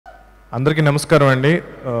అందరికీ నమస్కారం అండి.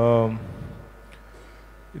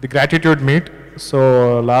 ఇది గ్రాటిట్యూడ్ మీట్. సో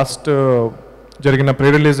లాస్ట్ జరిగిన ప్రీ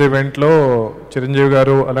రిలీజ్ ఈవెంట్లో చిరంజీవి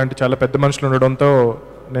గారు అలాంటి చాలా పెద్ద మనుషులు ఉండడంతో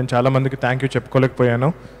నేను చాలామందికి థ్యాంక్ యూ చెప్పుకోలేకపోయాను.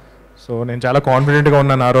 సో నేను చాలా కాన్ఫిడెంట్గా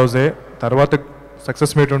ఉన్నాను ఆ రోజే. తర్వాత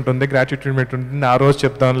సక్సెస్ మీట్ ఉంటుంది, గ్రాటిట్యూడ్ మీట్ ఉంటుంది, ఆ రోజు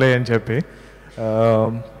చెప్తానులే అని చెప్పి.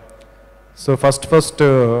 సో ఫస్ట్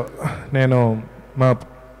నేను మా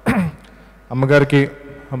అమ్మగారికి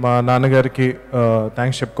మా నాన్నగారికి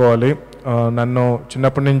థ్యాంక్స్ చెప్పుకోవాలి. నన్ను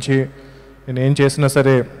చిన్నప్పటి నుంచి నేను ఏం చేసినా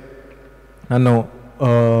సరే నన్ను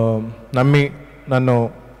నమ్మి నన్ను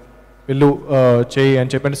వెళ్ళు చేయి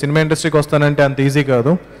అని చెప్పండి. సినిమా ఇండస్ట్రీకి వస్తానంటే అంత ఈజీ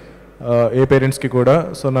కాదు ఏ పేరెంట్స్కి కూడా.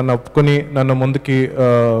 సో నన్ను ఒప్పుకొని నన్ను ముందుకి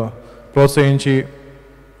ప్రోత్సహించి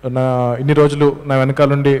ఇన్ని రోజులు నా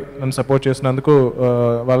వెనకాలండి నన్ను సపోర్ట్ చేసినందుకు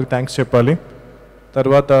వాళ్ళకి థ్యాంక్స్ చెప్పాలి.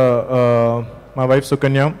 తర్వాత మా వైఫ్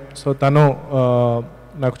సుకన్య. సో తను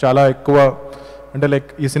నాకు చాలా ఎక్కువ అంటే లైక్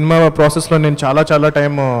ఈ సినిమా ప్రాసెస్లో నేను చాలా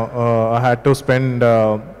time I had to spend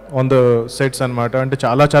on the sets అనమాట. అంటే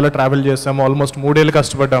చాలా ట్రావెల్ చేసాము, ఆల్మోస్ట్ 3 ఏళ్ళు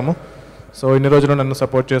కష్టపడ్డాము. సో ఇన్ని రోజులు నన్ను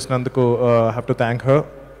సపోర్ట్ చేసినందుకు have to thank her.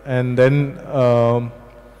 And then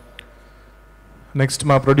next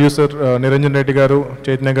మా ప్రొడ్యూసర్ నిరంజన్ రెడ్డి గారు,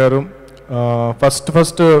 చైతన్య గారు.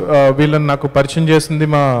 ఫస్ట్ వీళ్ళని నాకు పరిచయం చేసింది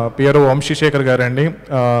మా పిఆర్ఓ వంశీశేఖర్ గారు అండి.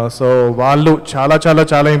 సో వాళ్ళు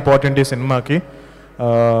చాలా ఇంపార్టెంట్ ఈ సినిమాకి.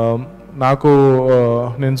 నాకు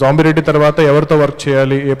నేను జాంబిరెడ్డి తర్వాత ఎవరితో వర్క్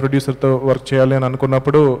చేయాలి, ఏ ప్రొడ్యూసర్తో వర్క్ చేయాలి అని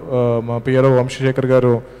అనుకున్నప్పుడు మా పిఆర్ఓ వంశీశేఖర్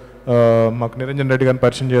గారు మాకు నిరంజన్ రెడ్డి గారిని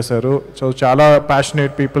పరిచయం చేశారు. సో చాలా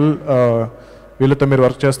ప్యాషనేట్ పీపుల్, వీళ్ళతో మీరు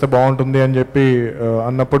వర్క్ చేస్తే బాగుంటుంది అని చెప్పి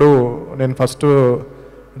అన్నప్పుడు నేను ఫస్ట్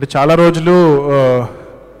అంటే చాలా రోజులు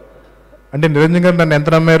అంటే నిరంజన్ గారు నన్ను ఎంత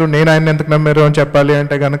నమ్మారు, నేను ఆయన ఎంత నమ్మారు అని చెప్పాలి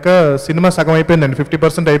అంటే కనుక సినిమా సగం అయిపోయిందండి,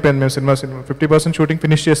 50% అయిపోయింది. మేము సినిమా 50% షూటింగ్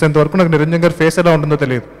ఫినిష్ చేసేంత వరకు నాకు నిరంజన్ గారి ఫేస్ ఎలా ఉంటుందో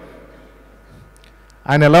తెలియదు,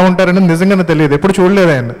 ఆయన ఎలా ఉంటారని నిజంగానే తెలియదు, ఎప్పుడు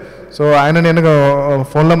చూడలేదు ఆయన. సో ఆయన నేను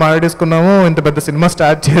ఫోన్లో మాట్లాడేసుకున్నాము, ఇంత పెద్ద సినిమా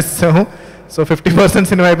స్టార్ట్ చేసాము. సో 50%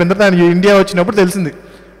 సినిమా అయిపోయిన తర్వాత ఆయన ఇండియా వచ్చినప్పుడు తెలిసింది.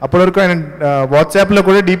 అప్పటి వరకు ఆయన వాట్సాప్లో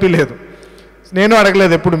కూడా డీపీ లేదు. నేను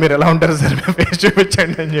అడగలేదు ఎప్పుడు మీరు ఎలా ఉంటారు సార్, మేము ఫేస్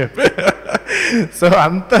చూపించండి అని చెప్పి. సో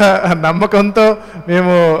అంత నమ్మకంతో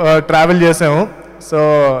మేము ట్రావెల్ చేసాము. సో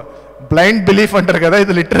బ్లైండ్ బిలీఫ్ అంటారు కదా,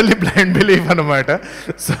 ఇది లిటరల్లీ బ్లైండ్ బిలీఫ్ అనమాట.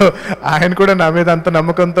 సో ఆయన కూడా నా మీద అంత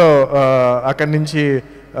నమ్మకంతో అక్కడి నుంచి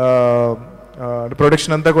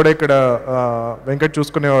ప్రొడక్షన్ అంతా కూడా ఇక్కడ వెంకట్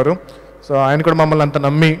చూసుకునేవారు. సో ఆయన కూడా మమ్మల్ని అంత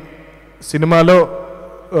నమ్మి సినిమాలో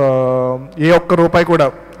ఏ ఒక్క రూపాయి కూడా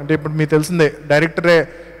అంటే ఇప్పుడు మీకు తెలిసిందే డైరెక్టరే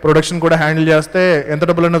ప్రొడక్షన్ కూడా హ్యాండిల్ చేస్తే ఎంత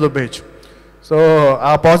డబ్బులన్నా దొబ్బేయచ్చు. సో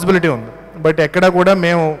ఆ పాసిబిలిటీ ఉంది. బట్ ఎక్కడ కూడా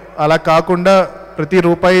మేము అలా కాకుండా ప్రతి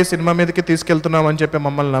రూపాయి సినిమా మీదకి తీసుకెళ్తున్నామని చెప్పి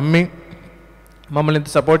మమ్మల్ని నమ్మి మమ్మల్ని ఇంత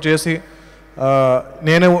సపోర్ట్ చేసి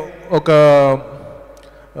నేను ఒక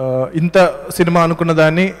ఇంత సినిమా అనుకున్న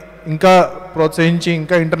దాన్ని ఇంకా ప్రోత్సహించి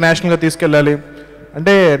ఇంకా ఇంటర్నేషనల్గా తీసుకెళ్ళాలి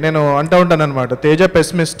అంటే నేను అంటూ ఉంటాను అనమాట, తేజ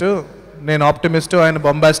పెసిమిస్ట్, నేను ఆప్టిమిస్ట్, ఆయన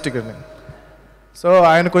బొంబాస్టిక్ అని. సో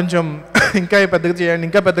ఆయన కొంచెం ఇంకా పెద్దగా చేయండి,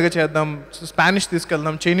 ఇంకా పెద్దగా చేద్దాం, స్పానిష్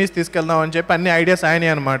తీసుకెళ్దాం, చైనీస్ తీసుకెళ్దాం అని చెప్పి అన్ని ఐడియాస్ ఆయనే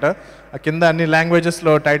అనమాట. ఆ కింద అన్ని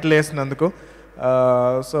లాంగ్వేజెస్లో టైటిల్ వేసినందుకు.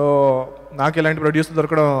 సో నాకు ఇలాంటి ప్రొడ్యూసర్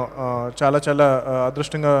దొరకడం చాలా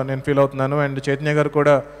అదృష్టంగా నేను ఫీల్ అవుతున్నాను. అండ్ చైతన్య గారు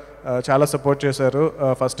కూడా చాలా సపోర్ట్ చేశారు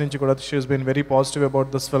ఫస్ట్ నుంచి కూడా. She has been very positive about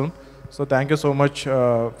this film. So thank you so much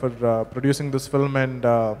for producing this film and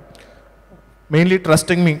mainly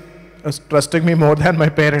trusting me more than my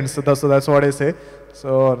parents. So that's what I say. So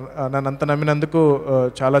నన్ను అంత నమ్మినందుకు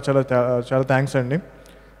చాలా thanks అండి.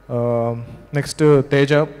 Next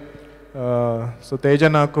Teja. So Teja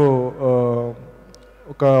నాకు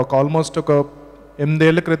ఒక almost ఒక 8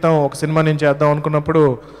 ఏళ్ళ క్రితం ఒక సినిమా నేను చేద్దాం అనుకున్నప్పుడు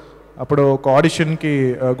అప్పుడు ఒక ఆడిషన్కి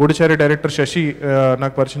గూడిచారి డైరెక్టర్ శశి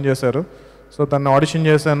నాకు పరిచయం చేశారు. సో తను ఆడిషన్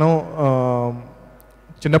చేశాను.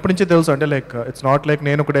 చిన్నప్పటి నుంచి తెలుసు, అంటే లైక్ ఇట్స్ నాట్ లైక్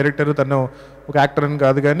నేను ఒక డైరెక్టర్ తను ఒక యాక్టర్ అని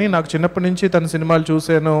కాదు, కానీ నాకు చిన్నప్పటి నుంచి తన సినిమాలు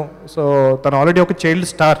చూశాను. సో తను ఆల్రెడీ ఒక చైల్డ్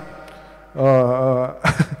స్టార్.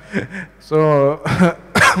 సో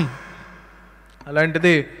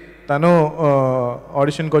అలాంటిది తను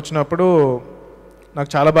ఆడిషన్కి వచ్చినప్పుడు నాకు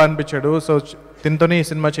చాలా బాగా అనిపించాడు. సో తినతోనే ఈ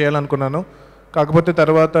సినిమా చేయాలనుకున్నాను. కాకపోతే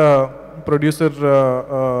తర్వాత ప్రొడ్యూసర్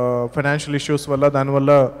ఫైనాన్షియల్ ఇష్యూస్ వల్ల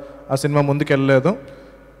దానివల్ల ఆ సినిమా ముందుకు వెళ్ళలేదు.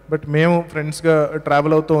 బట్ మేము ఫ్రెండ్స్గా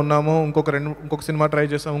ట్రావెల్ అవుతూ ఉన్నాము. ఇంకొక సినిమా ట్రై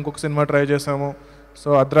చేసాము. సో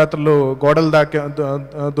అర్ధరాత్రులు గోడలు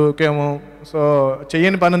దూకాము. సో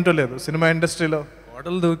చెయ్యని పని అంటూ లేదు సినిమా ఇండస్ట్రీలో.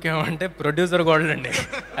 గోడలు దూకామంటే ప్రొడ్యూసర్ గోడలు అండి.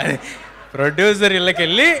 అది ప్రొడ్యూసర్ ఇళ్ళకి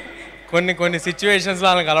వెళ్ళి కొన్ని సిచ్యువేషన్స్లో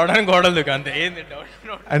వాళ్ళని కలవడానికి గోడలు దూకా, అంతే. ఏంది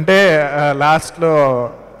అంటే లాస్ట్లో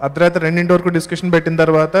అర్ధరాత్రి 2 వరకు డిస్కషన్ పెట్టిన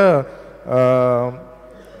తర్వాత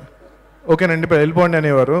ఓకేనండి వెళ్ళిపోండి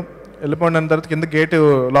అనేవారు. వెళ్ళిపోయిన తర్వాత కింద గేటు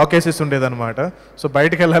లాక్ వేసేసి ఉండేదన్నమాట. సో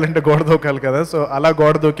బయటకు వెళ్ళాలంటే గోడ దూకాలి కదా, సో అలా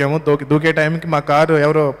గోడ దూకాము. దూకే టైంకి మా కారు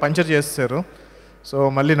ఎవరో పంచర్ చేసేసారు. సో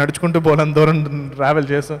మళ్ళీ నడుచుకుంటూ పోలేని దూరం ట్రావెల్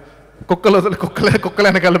చేసాం. కుక్కలు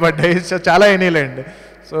వెనకాల పడ్డాయి, చాలా అయినాయిలేండి.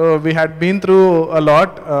 So we had been through a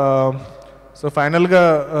lot. So ఫైనల్గా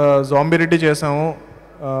జాంబీ రెడ్డి చేసాము.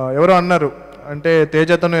 ఎవరో అన్నారు, అంటే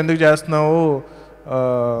తేజతను ఎందుకు చేస్తున్నావు,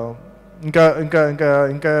 ఇంకా ఇంకా ఇంకా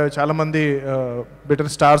ఇంకా చాలామంది బెటర్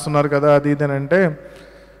స్టార్స్ ఉన్నారు కదా అది ఇది అని అంటే,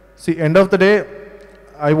 see end of the day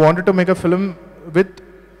I wanted to make a film with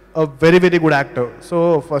a very very good actor. So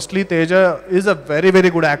firstly Teja is a very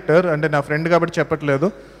very good actor. అంటే నా ఫ్రెండ్ కాబట్టి చెప్పట్లేదు.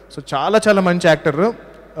 సో చాలా చాలా మంచి యాక్టర్.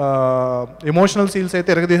 ఎమోషనల్ సీన్స్ అయితే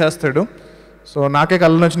ఎరగదీసేస్తాడు. సో నాకే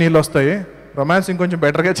కళ్ళ నుంచి నీళ్ళు వస్తాయి. రొమాన్స్ ఇంకొంచెం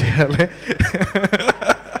బెటర్గా చేయాలి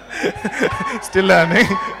స్టిల్ అని,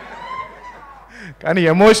 కానీ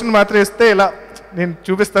ఎమోషన్ మాత్రం ఇస్తే ఇలా నేను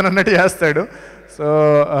చూపిస్తాను అన్నట్టు చేస్తాడు. So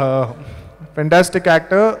fantastic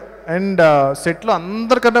actor. అండ్ సెట్లో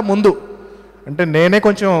అందరికన్నా ముందు, అంటే నేనే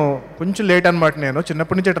కొంచెం లేట్ అనమాట. నేను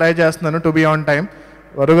చిన్నప్పటి నుంచి ట్రై చేస్తున్నాను టు బీ ఆన్ టైం.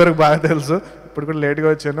 వరకు బాగా తెలుసు, ఇప్పుడు కూడా లేట్గా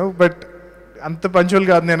వచ్చాను. బట్ అంత పంచువల్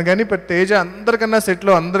కాదు నేను. కానీ బట్ తేజ అందరికన్నా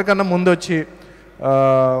సెట్లో అందరికన్నా ముందు వచ్చి,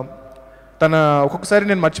 తన ఒక్కొక్కసారి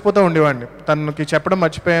నేను మర్చిపోతూ ఉండేవాడిని, తనకి చెప్పడం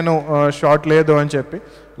మర్చిపోయాను షార్ట్ లేదు అని చెప్పి,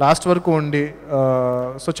 లాస్ట్ వరకు ఉండి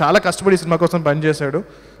సో చాలా కష్టపడి సినిమా కోసం పనిచేశాడు.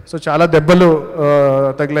 సో చాలా దెబ్బలు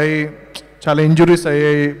తగిలాయి, చాలా ఇంజురీస్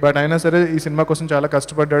అయ్యాయి. బట్ అయినా సరే ఈ సినిమా కోసం చాలా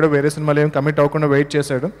కష్టపడ్డాడు. వేరే సినిమాలు ఏం కమిట్ అవ్వకుండా వెయిట్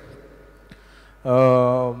చేశాడు.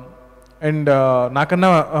 అండ్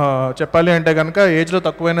నాకన్నా చెప్పాలి అంటే కనుక ఏజ్లో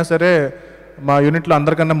తక్కువైనా సరే మా యూనిట్లో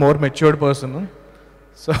అందరికన్నా మోర్ మెచ్యూర్డ్ పర్సన్.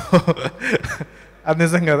 సో అది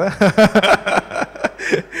నిజం కదా.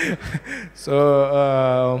 సో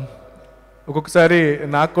ఒక్కొక్కసారి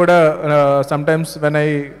నాకు కూడా సమ్టైమ్స్ వెన్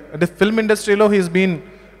అంటే ఫిల్మ్ ఇండస్ట్రీలో హీస్ బీన్,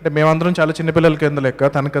 అంటే మేమందరం చాలా చిన్నపిల్లల కింద లెక్క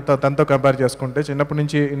తనతో కంపేర్ చేసుకుంటే. చిన్నప్పటి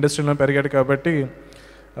నుంచి ఇండస్ట్రీలో పెరిగాడు కాబట్టి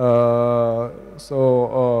so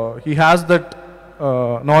he has that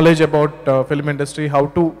knowledge about film industry, how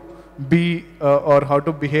to be are how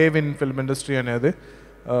to behave in film industry అనేది.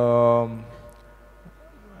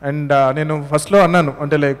 అండ్ నేను ఫస్ట్లో అన్నాను,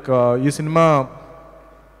 అంటే లైక్ ఈ సినిమా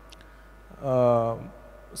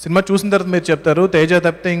చూసిన తర్వాత మీరు చెప్తారు తేజ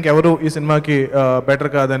తప్పితే ఇంకెవరు ఈ సినిమాకి బెటర్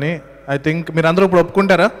కాదని. ఐ థింక్ మీరు అందరూ ఇప్పుడు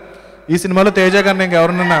ఒప్పుకుంటారా ఈ సినిమాలో తేజ కన్నా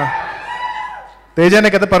ఇంకెవరున్నా? తేజనే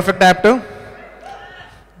కదా పర్ఫెక్ట్ యాప్ట్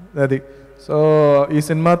అది. సో ఈ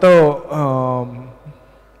సినిమాతో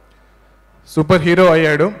సూపర్ హీరో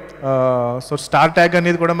అయ్యాడు. సో స్టార్ ట్యాగ్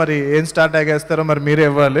అనేది కూడా మరి ఏం స్టార్ ట్యాగ్ వేస్తారో మరి మీరే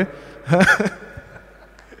ఇవ్వాలి.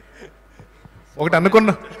 ఒకటి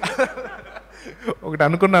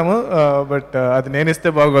అనుకున్నాము, బట్ అది నేను ఇస్తే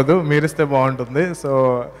బాగోదు, మీరు ఇస్తే బాగుంటుంది. సో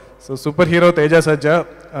సూపర్ హీరో తేజ సజ్జ.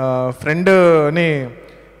 ఫ్రెండ్ని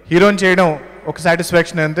హీరోని చేయడం ఒక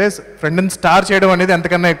సాటిస్ఫాక్షన్, అంటే ఫ్రెండ్ని స్టార్ చేయడం అనేది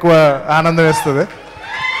ఎంతకన్నా ఎక్కువ ఆనందం వేస్తుంది.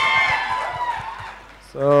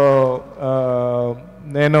 సో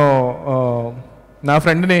నేను నా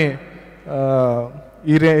ఫ్రెండ్ని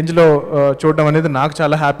ఈ రేంజ్లో చూడడం అనేది నాకు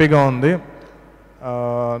చాలా హ్యాపీగా ఉంది.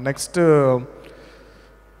 నెక్స్ట్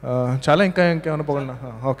చాలా ఇంకేమైనా పోగలనా?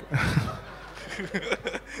 ఓకే.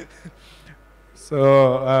 సో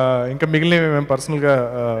ఇంకా మిగిలినవి మేము పర్సనల్గా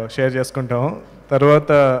షేర్ చేసుకుంటాము.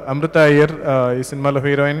 తర్వాత అమృత అయ్యర్ ఈ సినిమాలో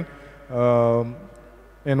హీరోయిన్.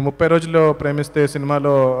 నేను 30 రోజుల్లో ప్రేమిస్తే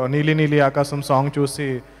సినిమాలో నీలి నీలి ఆకాశం సాంగ్ చూసి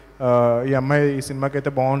ఈ అమ్మాయి ఈ సినిమాకి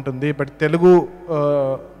అయితే బాగుంటుంది, బట్ తెలుగు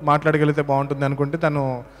మాట్లాడగలిగితే బాగుంటుంది అనుకుంటే తను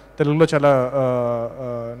తెలుగులో చాలా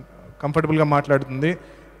కంఫర్టబుల్గా మాట్లాడుతుంది.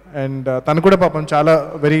 అండ్ తను కూడా పాపం చాలా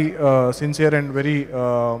very sincere and very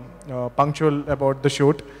punctual about the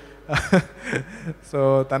shoot. So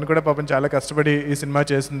తను కూడా పాపం చాలా కష్టపడి ఈ సినిమా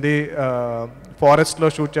చేసింది. ఫారెస్ట్లో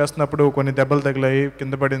షూట్ చేస్తున్నప్పుడు కొన్ని దెబ్బలు తగిలాయి,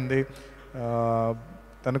 కింద పడింది.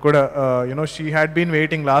 తను కూడా she had been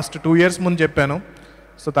waiting last 2 years ముందు చెప్పాను.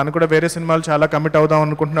 సో తను కూడా వేరే సినిమాలు చాలా కమిట్ అవుదాం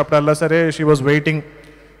అనుకుంటున్నప్పుడల్లా సరే షీ వాజ్ వెయిటింగ్.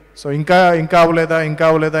 సో ఇంకా అవ్వలేదా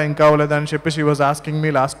అని చెప్పి she was asking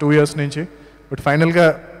me last 2 years నుంచి. బట్ ఫైనల్గా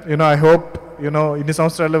ఐ హోప్ ఇన్ని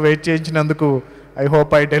సంవత్సరాలు wait చేయించినందుకు I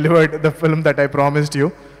hope I delivered the film that I promised you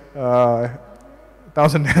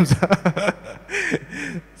 1000 times.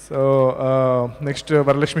 So next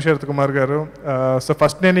Varalakshmi Sarath Kumar గారు. సో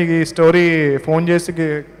ఫస్ట్ నేను ఈ స్టోరీ ఫోన్ చేసి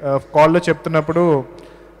కాల్లో చెప్తున్నప్పుడు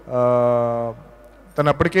తను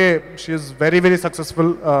అప్పటికే she is very very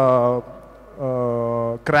successful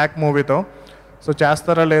crack మూవీతో. సో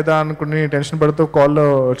చేస్తారా లేదా అనుకుని టెన్షన్ పడుతూ కాల్లో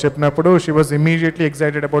చెప్పినప్పుడు she was immediately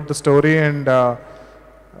excited about the story. And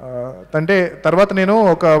అంటే తర్వాత నేను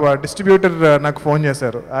ఒక డిస్ట్రిబ్యూటర్ నాకు ఫోన్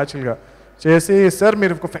చేశారు యాక్చువల్గా చేసి, సార్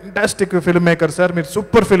మీరు ఒక ఫెంటాస్టిక్ ఫిల్మ్ మేకర్ సార్, మీరు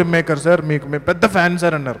సూపర్ ఫిల్మ్ మేకర్ సార్, మీకు పెద్ద ఫ్యాన్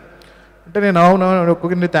సార్ అన్నారు. అంటే నేను అవునవును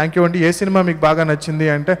ఒక్కొక్కరిని థ్యాంక్ యూ అండి, ఏ సినిమా మీకు బాగా నచ్చింది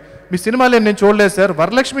అంటే, మీ సినిమాలు నేను చూడలేదు సార్,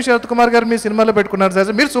 వరలక్ష్మి శరత్ కుమార్ గారు మీ సినిమాలో పెట్టుకున్నారు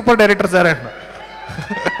సార్, మీరు సూపర్ డైరెక్టర్ సార్ అంటున్నా.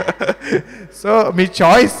 సో మీ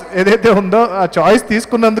చాయిస్ ఏదైతే ఉందో ఆ చాయిస్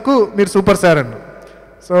తీసుకున్నందుకు మీరు సూపర్ సార్ అన్న.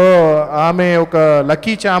 సో ఆమె ఒక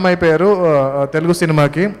లక్కీ చామ్ అయిపోయారు తెలుగు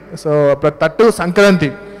సినిమాకి. సో తట్టు సంక్రాంతి.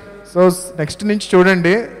 సో నెక్స్ట్ నుంచి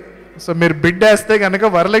చూడండి, సో మీరు బిడ్ వేస్తే కనుక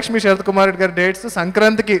వరలక్ష్మి శరత్ కుమార్ గారి డేట్స్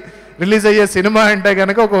సంక్రాంతికి రిలీజ్ అయ్యే సినిమా అంటే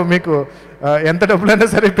కనుక ఒక మీకు ఎంత డబ్బులైనా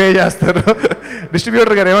సరే పే చేస్తారు.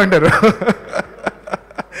 డిస్ట్రిబ్యూటర్ గారు ఏమంటారు?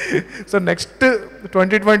 సో నెక్స్ట్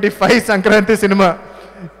 2025 సంక్రాంతి సినిమా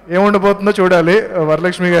ఏముండబోతుందో చూడాలి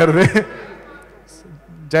వరలక్ష్మి గారిది.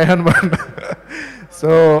 జై హనుమాన్.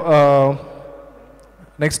 సో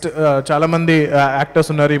నెక్స్ట్ చాలామంది యాక్టర్స్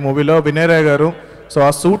ఉన్నారు ఈ మూవీలో. వినయ్ రాయ్ గారు, సో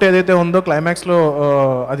ఆ సూట్ ఏదైతే ఉందో క్లైమాక్స్లో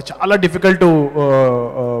అది చాలా difficult to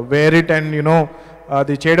wear it and you know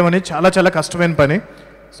అది చేయడం అనేది చాలా చాలా కష్టమైన పని.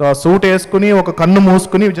 సో ఆ సూట్ వేసుకుని ఒక కన్ను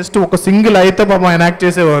మూసుకుని జస్ట్ ఒక సింగిల్ అయితే పాపం ఆయన యాక్ట్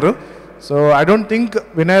చేసేవారు. So I don't think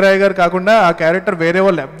Vinay Roy గారు కాకుండా ఆ క్యారెక్టర్ వేరే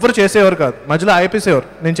వాళ్ళు ఎవ్వరు చేసేవారు కాదు, మధ్యలో ఆపేసేవారు,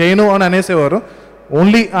 నేను చేయను అని అనేసేవారు.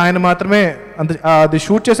 ఓన్లీ ఆయన మాత్రమే అంత అది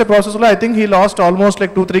షూట్ చేసే ప్రాసెస్లో I think he lost almost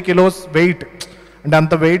like 2-3 kilos wait. అంటే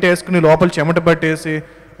అంత వెయిట్ వేసుకుని లోపల చెమట పట్టేసి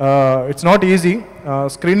ఇట్స్ నాట్ ఈజీ.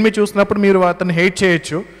 స్క్రీన్ మీద చూసినప్పుడు మీరు అతన్ని హేట్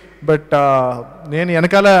చేయొచ్చు, బట్ నేను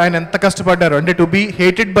వెనకాల ఆయన ఎంత కష్టపడ్డారు అంటే to be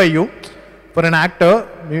hated by you for an actor,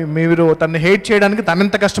 మీరు తనని హేట్ చేయడానికి తను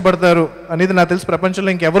ఎంత కష్టపడతారు అనేది నాకు తెలిసి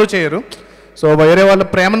ప్రపంచంలో ఇంకెవరూ చేయరు. సో వేరే వాళ్ళ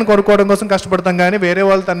ప్రేమను కొనుక్కోవడం కోసం కష్టపడతాం కానీ వేరే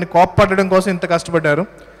వాళ్ళు తనని కోప్పడడం కోసం ఇంత కష్టపడ్డారు.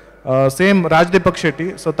 సేమ్ రాజ్దీపక్ శెట్టి,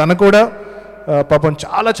 సో తను కూడా పాపం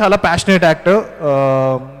చాలా చాలా ప్యాషనేట్ యాక్టర్,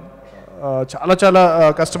 చాలా చాలా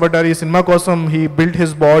కష్టపడ్డారు ఈ సినిమా కోసం. He build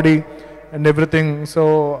his body and everything. So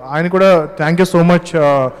ఆయన కూడా thank you so much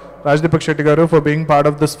రాజ్దీపక్ Shetty గారు for being part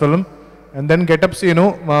of this film. And then getup scene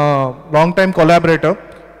మా లాంగ్ టైమ్ కొలాబరేటర్.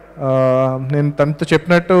 నేను తనతో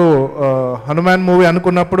చెప్పినట్టు హనుమాన్ మూవీ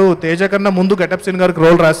అనుకున్నప్పుడు తేజ కన్నా ముందు గెటప్ సీన్ గారికి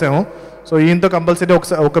రోల్ రాసాము. సో ఈయనతో కంపల్సరీ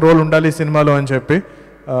ఒక రోల్ ఉండాలి ఈ సినిమాలో అని చెప్పి.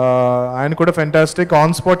 ఆయన కూడా ఫెంటాస్టిక్,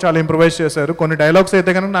 ఆన్ స్పాట్ చాలా ఇంప్రూవైజ్ చేశారు. కొన్ని డైలాగ్స్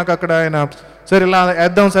అయితే కనుక నాకు అక్కడ ఆయన సార్ ఇలా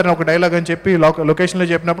వేద్దాం సార్ ఒక డైలాగ్ అని చెప్పి లొకేషన్లో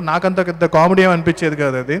చెప్పినప్పుడు నాకంత పెద్ద కామెడీ ఏమి అనిపించేది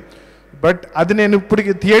కాదు అది. బట్ అది నేను ఇప్పుడు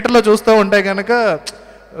థియేటర్లో చూస్తూ ఉంటే కనుక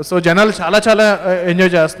సో జనాలు చాలా చాలా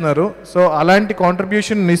ఎంజాయ్ చేస్తున్నారు. సో అలాంటి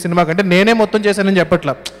కాంట్రిబ్యూషన్ ఈ సినిమా కంటే నేనే మొత్తం చేశానని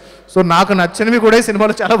చెప్పట్లా. సో నాకు నచ్చినవి కూడా ఈ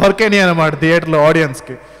సినిమాలో చాలా వర్క్ అయినాయి అన్నమాట థియేటర్లో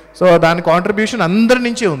ఆడియన్స్కి. సో దాని కాంట్రిబ్యూషన్ అందరి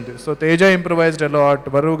నుంచి ఉంది. సో తేజ ఇంప్రూవైజ్డ్ అలాట్,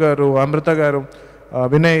 వరు గారు, అమృత గారు,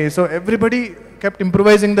 Vinay, so everybody kept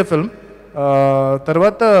improvising the film.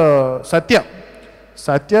 తర్వాత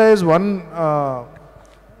సత్య ఈజ్ వన్,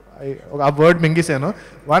 ఆ word మింగిసాను,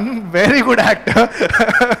 one very good actor.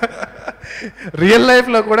 Real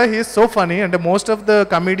లైఫ్లో కూడా హీ ఈజ్ సో ఫనీ. అంటే most of the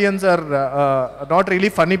comedians are not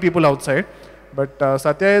really funny people out side, but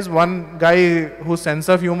Satya is one guy who sense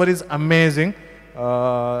of humour is amazing.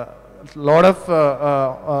 Lot of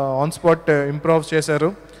on spot improve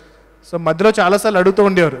చేశారు. So మధ్యలో చాలాసార్లు అడుగుతూ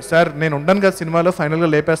ఉండేవారు, sir నేను ఉంటాను కదా సినిమాలో, ఫైనల్గా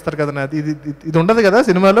లేపేస్తారు కదా నాది, ఇది ఉండదు కదా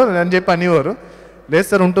సినిమాలో అని చెప్పి అనేవారు. లేదు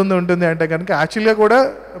సార్ ఉంటుంది అంటే కనుక యాక్చువల్గా కూడా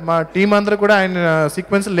మా టీం అందరూ కూడా ఆయన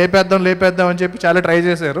సీక్వెన్స్ లేపేద్దాం అని చెప్పి చాలా ట్రై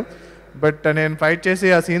చేశారు. బట్ నేను ఫైట్ చేసి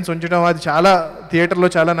ఆ సీన్స్ ఉంచడం అది చాలా థియేటర్లో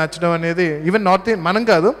చాలా నచ్చడం అనేది ఈవెన్ మనం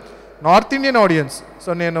కాదు నార్త్ ఇండియన్ ఆడియన్స్. సో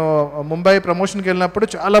నేను ముంబై ప్రమోషన్కి వెళ్ళినప్పుడు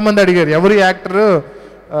చాలామంది అడిగారు ఎవరు యాక్టర్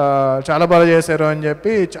చాలా బాగా చేశారు అని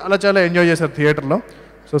చెప్పి చాలా చాలా ఎంజాయ్ చేశారు థియేటర్లో.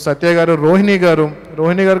 సో సత్య గారు, రోహిణి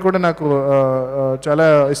గారు కూడా నాకు చాలా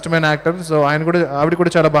ఇష్టమైన యాక్టర్. సో ఆవిడ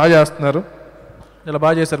కూడా చాలా బాగా చేస్తున్నారు, చాలా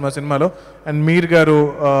బాగా చేశారు మా సినిమాలో. అండ్ మీర్ గారు,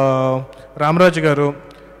 రామరాజు గారు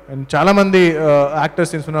అండ్ చాలామంది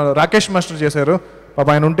యాక్టర్స్ సినిమాలో. రాకేష్ మాస్టర్ చేశారు, పాప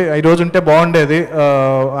ఆయన ఈరోజు ఉంటే బాగుండేది,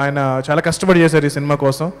 ఆయన చాలా కష్టపడి చేశారు ఈ సినిమా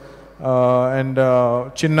కోసం. And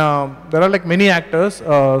there are like many actors.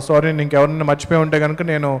 Sorry నేను ఇంకెవరైనా మర్చిపోయి ఉంటే కనుక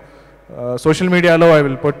నేను సోషల్ మీడియాలో ఐ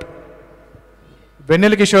విల్ పుట్.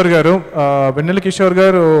 వెన్నెల కిషోర్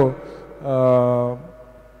గారు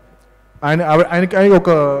ఆయనకి ఒక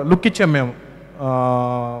లుక్ ఇచ్చాం మేము,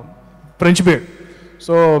 ఫ్రెంచ్ బీడ్.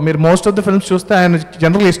 సో మీరు మోస్ట్ ఆఫ్ ద ఫిల్మ్స్ చూస్తే ఆయన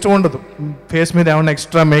జనరల్గా ఇష్టం ఉండదు ఫేస్ మీద ఏమైనా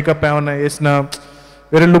ఎక్స్ట్రా మేకప్ ఏమైనా వేసినా,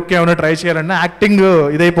 వేరే లుక్ ఏమైనా ట్రై చేయాలన్నా యాక్టింగ్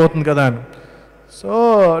ఇదైపోతుంది కదా అని. సో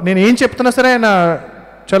నేను ఏం చెప్తున్నా సరే ఆయన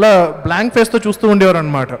చాలా బ్లాంక్ ఫేస్తో చూస్తూ ఉండేవారు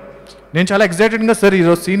అనమాట. నేను చాలా ఎగ్జైటెడ్గా సార్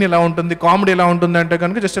ఈరోజు సీన్ ఇలా ఉంటుంది, కామెడీ ఇలా ఉంటుంది అంటే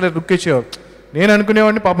కనుక జస్ట్ అలా లుక్ ఇచ్చేవారు. నేను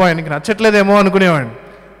అనుకునేవాడిని పాపం ఆయనకి నచ్చట్లేదేమో అనుకునేవాడిని.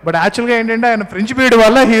 బట్ యాక్చువల్గా ఏంటంటే ఆయన ఫ్రెంచ్ బీడ్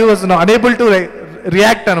వల్ల he was unable to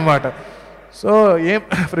react అనమాట. సో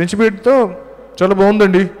ఫ్రెంచ్ బీడ్తో చాలా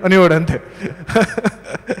బాగుందండి అనేవాడు అంతే.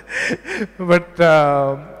 బట్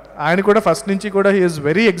ఆయన కూడా ఫస్ట్ నుంచి కూడా he is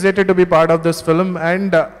very excited to be part of this film.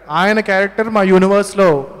 And ఆయన క్యారెక్టర్ మా యూనివర్స్లో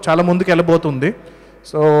చాలా ముందుకు వెళ్ళబోతుంది.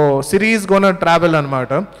 So Siri is gonna travel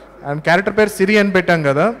అనమాట. అండ్ క్యారెక్టర్ పేరు సిరి అని పెట్టాం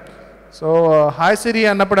కదా. సో హాయ్ సిరి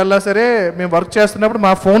అన్నప్పుడల్లా సరే మేము వర్క్ చేస్తున్నప్పుడు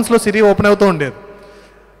మా ఫోన్స్లో సిరి ఓపెన్ అవుతూ ఉండేది.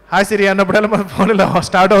 హాయ్ సిరి అన్నప్పుడల్లా మా ఫోన్లో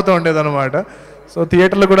స్టార్ట్ అవుతూ ఉండేది అనమాట. సో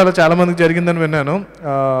థియేటర్లో కూడా అలా చాలామందికి జరిగిందని విన్నాను.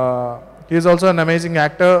 He's also an amazing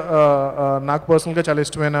actor. నాకు పర్సనల్గా చాలా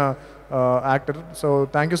ఇష్టమైన actor. So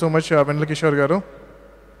thank you so much వెన్నెల కిషోర్ గారు.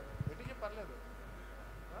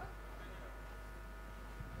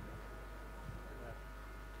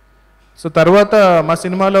 సో తర్వాత మా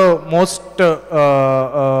సినిమాలో మోస్ట్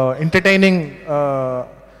ఎంటర్టైనింగ్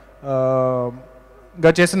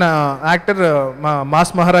గా చేసిన యాక్టర్ మా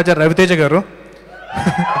మాస్ మహారాజా రవితేజ గారు.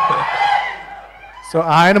 సో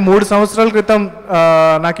ఆయన 3 సంవత్సరాల క్రితం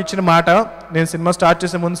నాకు ఇచ్చిన మాట, నేను సినిమా స్టార్ట్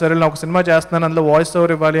చేసే ముందు సరే నేను ఒక సినిమా చేస్తున్నాను, అందులో వాయిస్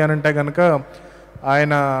ఓవర్ ఇవ్వాలి అని అంటే కనుక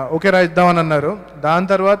ఆయన ఓకే రా ఇద్దామని అన్నారు. దాని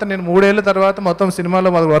తర్వాత నేను 3 ఏళ్ళ తర్వాత మొత్తం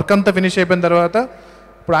సినిమాలో వర్క్ అంతా ఫినిష్ అయిపోయిన తర్వాత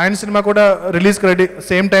ఇప్పుడు ఆయన సినిమా కూడా రిలీజ్కి రెడీ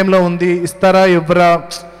సేమ్ టైంలో ఉంది. ఇస్తారా ఇవ్వరా,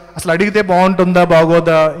 అసలు అడిగితే బాగుంటుందా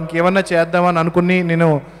బాగోదా, ఇంకేమన్నా చేద్దామని అనుకుని నేను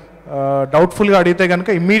డౌట్ఫుల్గా అడిగితే కనుక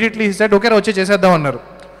ఇమ్మీడియట్లీ సెట్ ఓకే రా వచ్చి చేసేద్దాం అన్నారు.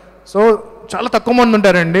 సో చాలా తక్కువ మంది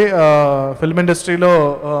ఉంటారండి ఫిల్మ్ ఇండస్ట్రీలో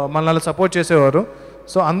మనల్ని సపోర్ట్ చేసేవారు.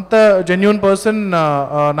 సో అంత జెన్యూన్ పర్సన్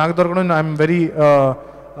నాకు దొరకడం I'm very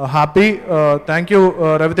happy. Thank you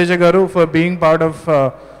Raviteja గారు for being part of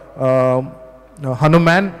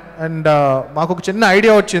Hanuman. And మాకు ఒక చిన్న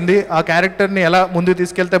ఐడియా వచ్చింది ఆ క్యారెక్టర్ని ఎలా ముందుకు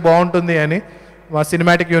తీసుకెళ్తే బాగుంటుంది అని మా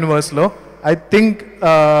cinematic యూనివర్స్లో. I think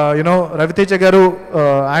you know Raviteja గారు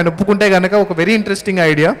ఆయన ఒప్పుకుంటే కనుక ఒక very interesting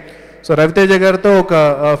idea. So Raviteja గారితో ఒక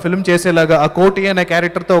ఫిల్మ్ చేసేలాగా ఆ కోటి అనే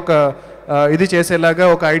క్యారెక్టర్తో ఒక ఇది చేసేలాగా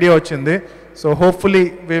ఒక ఐడియా వచ్చింది. So hopefully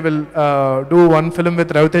we will do one film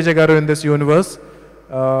with Raviteja గారు ఇన్ దిస్ యూనివర్స్.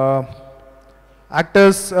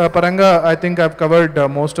 యాక్టర్స్ పరంగా I think I've covered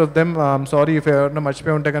most of them. I'm sorry if ఎవరైనా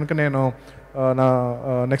మర్చిపోయి ఉంటే కనుక నేను నా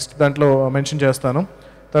నెక్స్ట్ దాంట్లో మెన్షన్ చేస్తాను.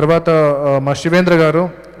 తర్వాత మా శివేంద్ర గారు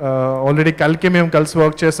ఆల్రెడీ కల్కి మేము కలిసి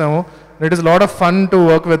వర్క్ చేసాము. It is lot of fun to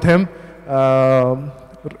work with him.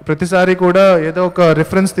 ప్రతిసారి కూడా ఏదో ఒక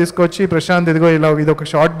రిఫరెన్స్ తీసుకొచ్చి ప్రశాంత్ ఇదిగో ఇలా ఇది ఒక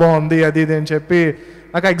షార్ట్ బాగుంది అది ఇది అని చెప్పి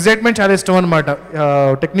నాకు ఎగ్జైట్మెంట్ చాలా ఇష్టం అనమాట.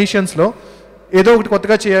 టెక్నీషియన్స్లో ఏదో ఒకటి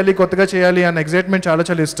కొత్తగా చేయాలి అన్న ఎగ్జైట్మెంట్ చాలా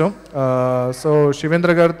చాలా ఇష్టం. సో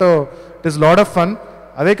శివేంద్ర గారితో it is lot of fun.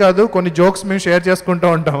 అదే కాదు కొన్ని జోక్స్ మేము షేర్ చేసుకుంటూ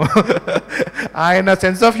ఉంటాం. ఆయన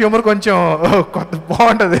సెన్స్ ఆఫ్ హ్యూమర్ కొంచెం కొత్త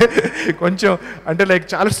బాగుంటుంది. కొంచెం అంటే లైక్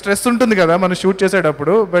చాలా స్ట్రెస్ ఉంటుంది కదా మనం షూట్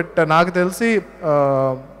చేసేటప్పుడు. బట్ నాకు తెలిసి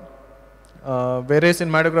వేరే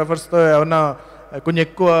సినిమాటోగ్రాఫర్స్తో ఏమన్నా కొంచెం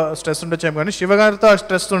ఎక్కువ స్ట్రెస్ ఉండొచ్చేమో కానీ శివగారితో ఆ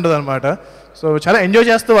స్ట్రెస్ ఉండదు అనమాట. సో చాలా ఎంజాయ్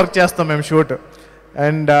చేస్తూ వర్క్ చేస్తాం మేము షూట్.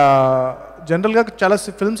 అండ్ జనరల్గా చాలా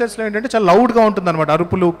ఫిల్మ్ సెట్స్లో ఏంటంటే చాలా లౌడ్గా ఉంటుంది అనమాట,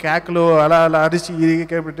 అరుపులు కేకలు అలా అలా అరిచి ఇది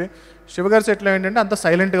కాబట్టి. శివగారి సెట్లో ఏంటంటే అంత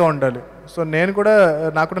సైలెంట్గా ఉండాలి. సో నేను కూడా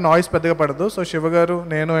నాకు కూడా నాయిస్ పెద్దగా పడదు. సో శివగారు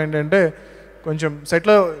నేను ఏంటంటే కొంచెం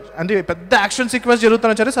సెట్లో అంటే పెద్ద యాక్షన్ సీక్వెన్స్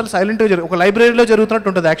జరుగుతున్నా సరే చాలా సైలెంట్గా ఒక లైబ్రరీలో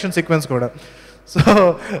జరుగుతున్నట్టు ఉంటుంది యాక్షన్ సీక్వెన్స్ కూడా. సో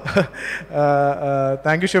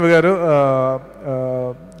థ్యాంక్ యూ శివ గారు.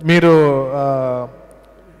 మీరు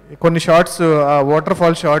కొన్ని షార్ట్స్ వాటర్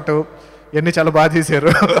ఫాల్ షార్ట్ ఇవన్నీ చాలా బాగా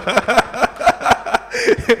తీశారు.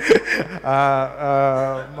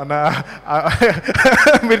 మన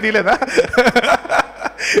మీరు తీయలేదా?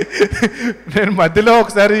 నేను మధ్యలో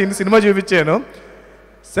ఒకసారి సినిమా చూపించాను,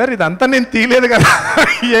 సార్ ఇదంతా నేను తీయలేదు కదా,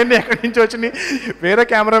 ఇవన్నీ ఎక్కడి నుంచి వచ్చినాయి, వేరే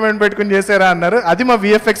కెమెరామెన్ పెట్టుకుని చేశారా అన్నారు. అది మా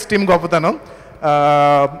విఎఫ్ఎక్స్ టీం గొప్పతనం.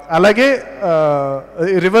 అలాగే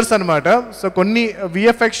రివర్స్ అనమాట. సో కొన్ని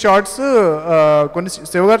విఎఫ్ఎక్స్ షార్ట్స్ కొన్ని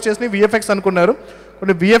శివగారు చేసినవి విఎఫ్ఎక్స్ అనుకున్నారు,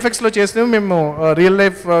 కొన్ని విఎఫ్ఎక్స్లో చేసినవి మేము రియల్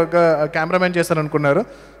లైఫ్గా కెమెరామెన్ చేశాను అనుకున్నారు.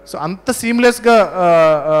 సో అంత సీమ్లెస్గా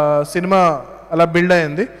సినిమా అలా బిల్డ్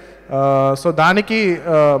అయింది. సో దానికి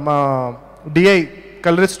మా DI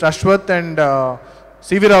colourist Ashwath and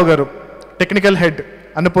CV రావు గారు technical head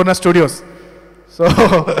Annapurna studios. So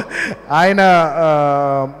ఆయన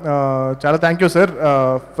చాలా thank you sir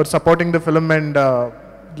for supporting the film. And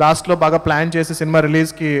లాస్ట్లో బాగా ప్లాన్ చేసి సినిమా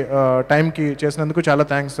రిలీజ్కి టైంకి చేసినందుకు చాలా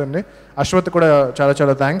థ్యాంక్స్ అండి. అశ్వత్ కూడా చాలా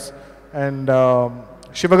చాలా థ్యాంక్స్. అండ్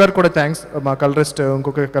శివ గారు కూడా థ్యాంక్స్, మా కలరిస్ట్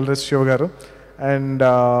ఇంకొక కలరిస్ట్ శివ గారు. అండ్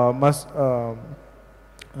మా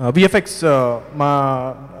విఎఫ్ఎక్స్ మా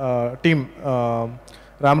టీమ్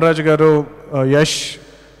రామరాజు గారు, యష్,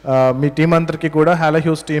 మీ టీం అందరికీ కూడా, హాలా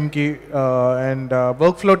హ్యూస్ టీమ్కి అండ్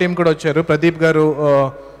వర్క్ ఫ్లో టీం కూడా వచ్చారు, ప్రదీప్ గారు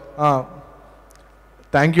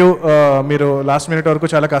థ్యాంక్ యూ. మీరు లాస్ట్ మినిట్ వరకు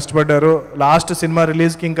చాలా కష్టపడ్డారు. లాస్ట్ సినిమా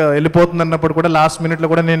రిలీజ్కి ఇంకా వెళ్ళిపోతుంది అన్నప్పుడు కూడా లాస్ట్ మినిట్లో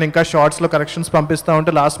కూడా నేను ఇంకా షార్ట్స్లో కరెక్షన్స్ పంపిస్తూ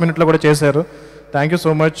ఉంటే లాస్ట్ మినిట్లో కూడా చేశారు. Thank you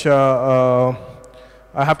so much.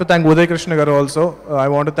 I have to thank Uday Krishna garu also. I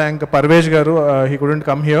want to thank Parvej garu. He couldn't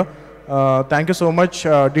come here. Thank you so much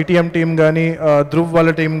DTM team కానీ ధ్రువ్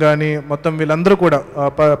వాళ్ళ టీం కానీ మొత్తం వీళ్ళందరూ కూడా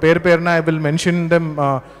పేరు పేరున I will mention them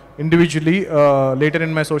individually later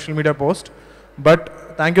in my social media post. But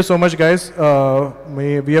thank you so much guys, me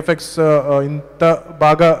VFX ఇంత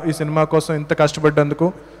బాగా ఈ సినిమా కోసం ఇంత కష్టపడ్డందుకు,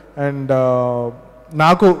 అండ్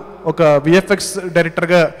నాకు ఒక విఎఫ్ఎక్స్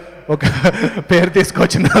డైరెక్టర్గా ఒక పేరు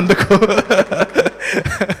తీసుకొచ్చినందుకు.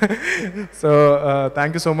 So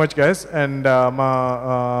thank you so much guys. And మా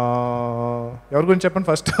ఎవరి గురించి చెప్పండి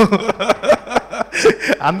ఫస్ట్?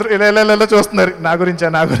 అందరూ ఇలా చూస్తున్నారు నా గురించా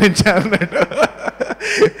అన్నట్టు.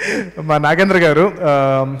 మా నాగేంద్ర గారు.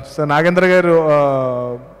 సో నాగేంద్ర గారు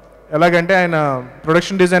ఎలాగంటే ఆయన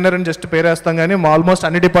ప్రొడక్షన్ డిజైనర్ అని జస్ట్ పేరేస్తాం కానీ ఆల్మోస్ట్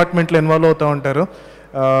అన్ని డిపార్ట్మెంట్లు ఇన్వాల్వ్ అవుతూ ఉంటారు.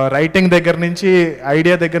 రైటింగ్ దగ్గర నుంచి,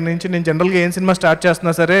 ఐడియా దగ్గర నుంచి, నేను జనరల్గా ఏం సినిమా స్టార్ట్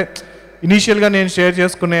చేస్తున్నా సరే ఇనీషియల్గా నేను షేర్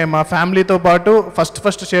చేసుకునే మా ఫ్యామిలీతో పాటు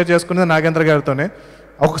ఫస్ట్ షేర్ చేసుకునేది నాగేంద్ర గారితోనే.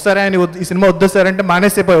 ఒకసారి ఆయన ఈ సినిమా వద్దేశారంటే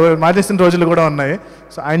మానేసిన రోజులు కూడా ఉన్నాయి.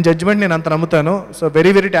 సో ఆయన జడ్జిమెంట్ నేను అంత నమ్ముతాను. So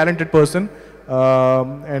very very talented person,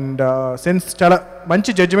 and sense చాలా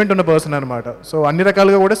మంచి జడ్జిమెంట్ ఉన్న పర్సన్ అనమాట. సో అన్ని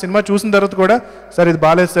రకాలుగా కూడా సినిమా చూసిన తర్వాత కూడా సార్ ఇది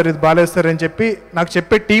బాగాలేదు సార్ అని చెప్పి నాకు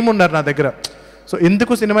చెప్పే టీం ఉన్నారు నా దగ్గర. సో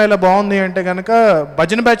ఎందుకు సినిమా ఇలా బాగుంది అంటే కనుక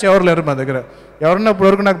భజన బ్యాచ్ ఎవరు లేరు మా దగ్గర. ఎవరన్నా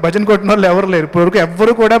ఇప్పటివరకు నాకు భజన కొట్టిన వాళ్ళు ఎవరు లేరు. ఇప్పటివరకు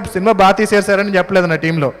ఎవరు కూడా సినిమా బాగా తీసేశారని చెప్పలేదు నా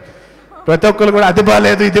టీంలో. ప్రతి ఒక్కరు కూడా అది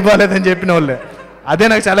బాగాలేదు ఇది బాగాలేదు అని చెప్పిన వాళ్ళే. అదే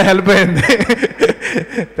నాకు చాలా హెల్ప్ అయింది.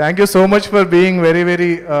 Thank you so much for being very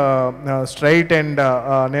very straight. And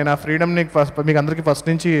నేను ఆ ఫ్రీడమ్ని మీకు అందరికీ ఫస్ట్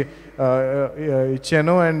నుంచి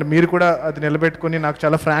ఇచ్చాను, అండ్ మీరు కూడా అది నిలబెట్టుకుని నాకు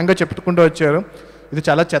చాలా ఫ్రాంక్గా చెప్పుకుంటూ వచ్చారు, ఇది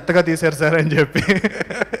చాలా చెత్తగా తీశారు సార్ అని చెప్పి.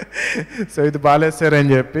 సో ఇది బాగాలేదు సార్ అని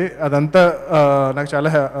చెప్పి అదంతా నాకు చాలా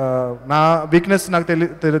నా వీక్నెస్ నాకు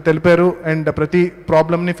తెలిపారు, అండ్ ప్రతి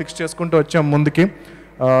ప్రాబ్లమ్ని ఫిక్స్ చేసుకుంటూ వచ్చాం ముందుకి.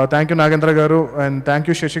 థ్యాంక్ యూ నాగేంద్ర గారు, అండ్ థ్యాంక్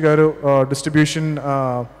యూ శశి గారు. డిస్ట్రిబ్యూషన్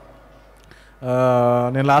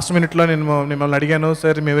నేను లాస్ట్ మినిట్లో మిమ్మల్ని అడిగాను,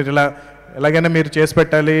 సార్ మీరు ఎలాగైనా మీరు చేసి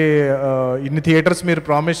పెట్టాలి, ఇన్ని థియేటర్స్ మీరు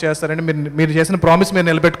ప్రామిస్ చేస్తారంటే మీరు చేసిన ప్రామిస్ మీరు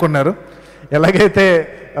నిలబెట్టుకున్నారు. ఎలాగైతే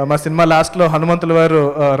మా సినిమా లాస్ట్లో హనుమంతుల వారు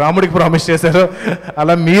రాముడికి ప్రామిస్ చేశారో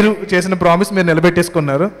అలా మీరు చేసిన ప్రామిస్ మీరు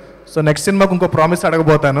నిలబెట్టేసుకున్నారు. సో నెక్స్ట్ సినిమాకు ఇంకో ప్రామిస్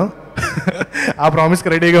అడగబోతాను, ఆ ప్రామిస్కి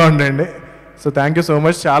రెడీగా ఉండండి. So thank you so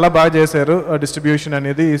much, చాలా బాగా చేశారు డిస్ట్రిబ్యూషన్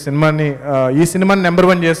అనేది. ఈ సినిమాని నెంబర్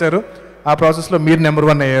 1 చేశారు, ఆ ప్రాసెస్లో మీరు నెంబర్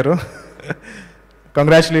 1 అయ్యారు.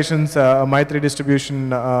 కంగ్రాచులేషన్స్ మైత్రి డిస్ట్రిబ్యూషన్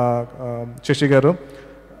శశి గారు.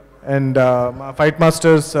 అండ్ మా ఫైట్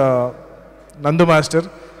మాస్టర్స్ నందు మాస్టర్,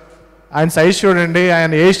 ఆయన సైజ్ చూడండి,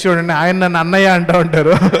 ఆయన ఏజ్ చూడండి, ఆయన నన్ను అన్నయ్య అంటూ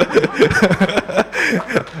ఉంటారు.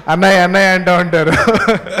 అన్నయ్య అంటూ ఉంటారు.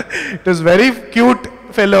 It is very cute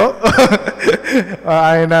fellow.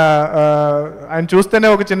 ఆయన చూస్తేనే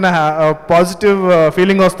ఒక చిన్న పాజిటివ్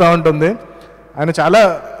ఫీలింగ్ వస్తూ ఉంటుంది. ఆయన చాలా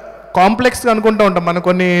కాంప్లెక్స్గా అనుకుంటూ ఉంటాం మనం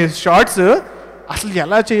కొన్ని షార్ట్స్, అసలు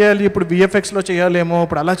ఎలా చేయాలి, ఇప్పుడు విఎఫ్ఎక్స్లో చేయాలేమో,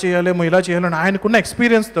 ఇప్పుడు అలా చేయాలేమో, ఇలా చేయాలేమో. ఆయనకున్న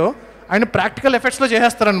ఎక్స్పీరియన్స్తో ఆయన ప్రాక్టికల్ ఎఫెక్ట్స్లో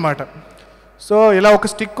చేసేస్తారనమాట. సో ఇలా ఒక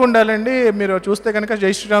స్టిక్ ఉండాలండి, మీరు చూస్తే కనుక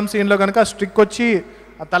జై శ్రీరామ్ సీన్లో కనుక ఆ స్టిక్ వచ్చి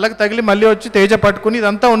ఆ తలకు తగిలి మళ్ళీ వచ్చి తేజ పట్టుకుని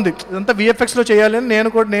ఇదంతా ఉంది, ఇదంతా విఎఫ్ఎక్స్లో చేయాలని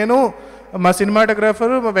నేను మా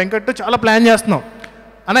సినిమాటోగ్రాఫర్ మా వెంకట్ చాలా ప్లాన్ చేస్తున్నాం.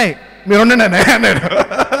 అన్నయ్య మీరు ఉండండి అన్నయ్య అన్నారు,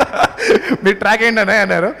 మీరు ట్రాక్ అయ్యండి అన్నయ్య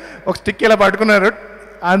అన్నారు. ఒక స్టిక్ ఇలా పట్టుకున్నారు,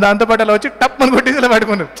 దాంతోపాటు అలా వచ్చి టప్ అని కొట్టేసి ఇలా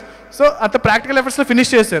పట్టుకున్నారు. సో అంత ప్రాక్టికల్ ఎఫర్ట్స్లో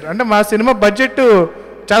ఫినిష్ చేశారు. అంటే మా సినిమా బడ్జెట్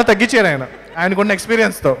చాలా తగ్గించారు ఆయనకున్న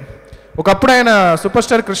ఎక్స్పీరియన్స్తో. ఒకప్పుడు ఆయన సూపర్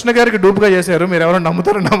స్టార్ కృష్ణ గారికి డూప్గా చేశారు, మీరు ఎవరో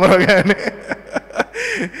నమ్మరో కానీ.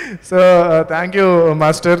 So thank you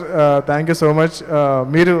master, thank you so much.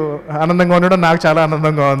 మీరు ఆనందంగా ఉండడం నాకు చాలా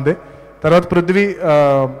ఆనందంగా ఉంది. తర్వాత పృథ్వీ,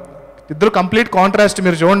 ఇద్దరు కంప్లీట్ కాంట్రాస్ట్.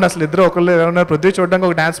 మీరు చూడండి, అసలు ఇద్దరు ఒకళ్ళు ఏమన్నారు, పృథ్వీ చూడడానికి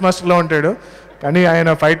ఒక డ్యాన్స్ మాస్టర్లో ఉంటాడు, కానీ ఆయన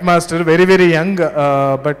fight master, very very young,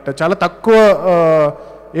 but చాలా తక్కువ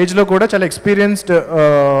ఏజ్లో కూడా చాలా ఎక్స్పీరియన్స్డ్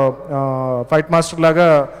ఫైట్ మాస్టర్ లాగా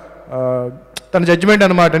తన జడ్జిమెంట్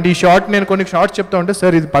అనమాట. అంటే ఈ షార్ట్ నేను కొన్ని షార్ట్స్ చెప్తా ఉంటే,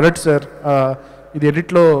 సార్ ఇది పడట్ సార్, ఇది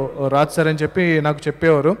ఎడిట్లో రాదు సార్ అని చెప్పి నాకు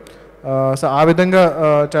చెప్పేవారు. సో ఆ విధంగా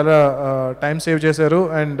చాలా టైం సేవ్ చేశారు.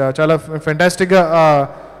 అండ్ చాలా ఫెంటాస్టిక్గా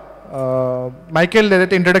మైకేల్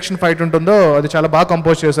ఏదైతే ఇంట్రడక్షన్ ఫైట్ ఉంటుందో అది చాలా బాగా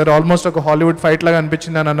కంపోజ్ చేశారు. ఆల్మోస్ట్ ఒక హాలీవుడ్ ఫైట్ లాగా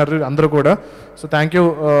అనిపించింది అని అన్నారు అందరూ కూడా. So thank you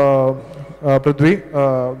Prithvi,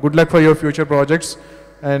 good luck for your future projects.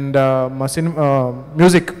 And మా cinema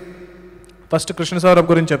music first Krishna Saurabh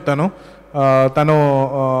గురించి చెప్తాను. తను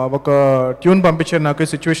ఒక ట్యూన్ పంపించారు నాకు,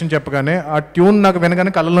 సిచ్యువేషన్ చెప్పగానే. ఆ ట్యూన్ నాకు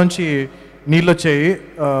వినగానే కళ్ళలోంచి నీళ్ళు వచ్చాయి.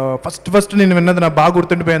 ఫస్ట్ నేను విన్నది నాకు బాగా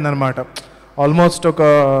గుర్తుండిపోయింది అనమాట. ఆల్మోస్ట్ ఒక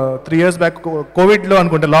 3 years బ్యాక్ కోవిడ్లో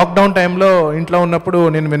అనుకుంటే, లాక్డౌన్ టైంలో ఇంట్లో ఉన్నప్పుడు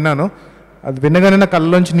నేను విన్నాను. అది వినగానే నా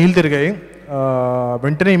కళ్ళలోంచి నీళ్ళు తిరిగాయి.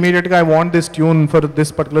 వెంటనే ఇమీడియట్గా I want this tune for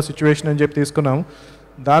this particular situation అని చెప్పి తీసుకున్నాము.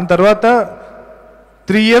 దాని తర్వాత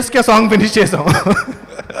 3 yearsకి ఆ సాంగ్ ఫినిష్ చేసాం.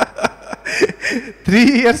 3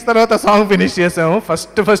 years తర్వాత సాంగ్ ఫినిష్ చేసాము.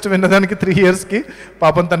 ఫస్ట్ విన్నదానికి 3 yearsకి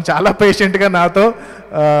పాపం తను చాలా పేషెంట్గా నాతో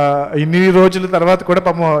ఇన్ని రోజుల తర్వాత కూడా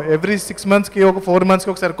పాపం ఎవ్రీ 6 monthsకి ఒక 4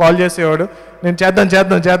 monthsకి ఒకసారి కాల్ చేసేవాడు. నేను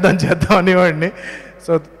చేద్దాం అనేవాడిని.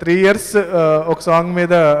 సో 3 years ఒక సాంగ్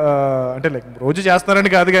మీద అంటే లైక్ రోజు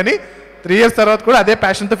చేస్తున్నారని కాదు కానీ 3 years తర్వాత కూడా అదే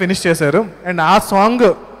ప్యాషన్తో ఫినిష్ చేశారు. అండ్ ఆ సాంగ్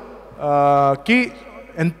కి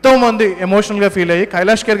ఎంతోమంది ఎమోషనల్గా ఫీల్ అయ్యి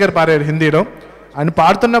కైలాష్ ఖేర్ గారు పాడారు హిందీలో. ఆయన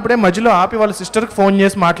పాడుతున్నప్పుడే మధ్యలో ఆపి వాళ్ళ సిస్టర్కి ఫోన్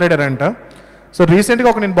చేసి మాట్లాడారంట. సో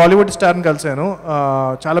రీసెంట్గా నేను బాలీవుడ్ స్టార్ని కలిశాను,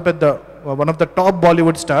 చాలా పెద్ద one of the top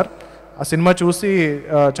Bollywood star. ఆ సినిమా చూసి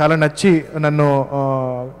చాలా నచ్చి నన్ను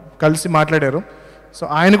కలిసి మాట్లాడారు. సో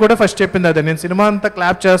ఆయన కూడా ఫస్ట్ చెప్పింది అదే, నేను సినిమా అంతా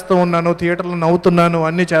క్లాప్ చేస్తూ ఉన్నాను, థియేటర్లో నవ్వుతున్నాను,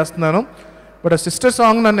 అన్నీ చేస్తున్నాను, బట్ ఆ సిస్టర్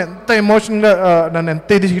సాంగ్ నన్ను ఎంత ఎమోషనల్గా నన్ను ఎంత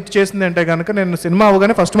ఇది హిట్ చేసింది అంటే కనుక నేను సినిమా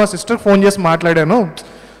అవగానే ఫస్ట్ మా సిస్టర్కి ఫోన్ చేసి మాట్లాడాను.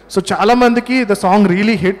 సో చాలామందికి the song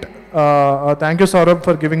really hit. Thank you Saurabh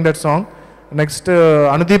for giving that song. Next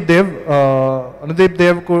Anudeep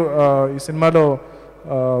దేవ్కు ఈ సినిమాలో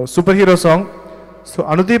super hero song. So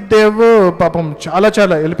Anudeep Dev పాపం చాలా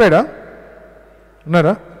వెళ్ళిపోయాడా,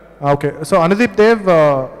 ఉన్నారా? Okay. So Anudeep Dev,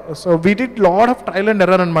 so we did lot of trial and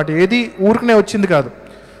error అనమాట, ఏది ఊరికనే వచ్చింది కాదు.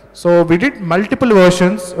 So we did multiple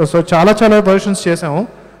versions, so చాలా వర్షన్స్ చేసాము.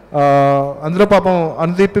 అందులో పాపం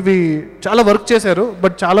అనుదీప్వి చాలా వర్క్ చేశారు,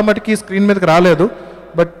 బట్ చాలా మటుకి స్క్రీన్ మీదకి రాలేదు.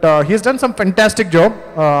 But he's done some fantastic job.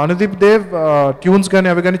 Anudeep Dev tunes కానీ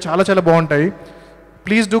అవి కానీ చాలా బాగుంటాయి.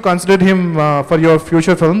 Please do consider him for your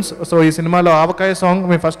future films. So ఈ సినిమాలో ఆవకాయ సాంగ్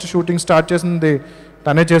మేము ఫస్ట్ షూటింగ్ స్టార్ట్ చేసింది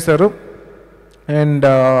తనే చేశారు. And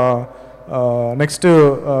next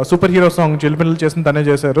super hero song జిల్మిల్ చేసింది తనే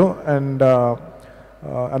చేశారు. And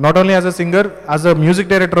not only as a singer, as a music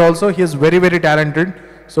director also, he is very talented.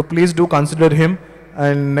 So please do consider him.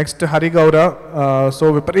 And next Hari Gaura, so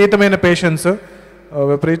విపరీతమైన patience,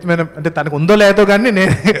 విపరీతమైన అంటే తనకు ఉందో లేదో కానీ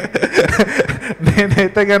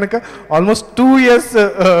నేనైతే కనుక ఆల్మోస్ట్ 2 years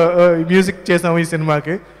మ్యూజిక్ చేసాము ఈ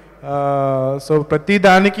సినిమాకి. సో ప్రతి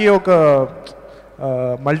దానికి ఒక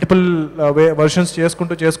మల్టిపుల్ వర్షన్స్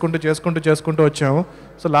చేసుకుంటూ వచ్చాము.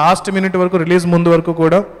 సో లాస్ట్ మినిట్ వరకు, రిలీజ్ ముందు వరకు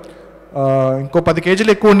కూడా ఇంకో 10 kgs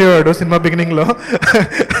ఎక్కువ ఉండేవాడు సినిమా బిగినింగ్లో.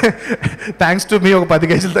 థ్యాంక్స్ టు మీ ఒక 10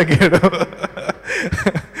 kgs తగ్గాడు.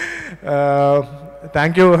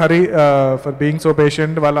 Thank you Hari for being so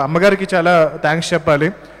patient. వాళ్ళ అమ్మగారికి చాలా థ్యాంక్స్ చెప్పాలి.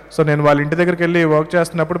 సో నేను వాళ్ళ ఇంటి దగ్గరికి వెళ్ళి వర్క్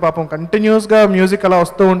చేస్తున్నప్పుడు పాపం కంటిన్యూస్గా మ్యూజిక్ అలా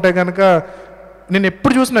వస్తూ ఉంటే కనుక నేను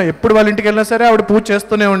ఎప్పుడు వాళ్ళ ఇంటికి వెళ్ళినా సరే ఆవిడ పూజ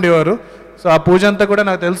చేస్తూనే ఉండేవారు. సో ఆ పూజ అంతా కూడా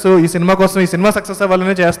నాకు తెలుసు ఈ సినిమా కోసం, ఈ సినిమా సక్సెస్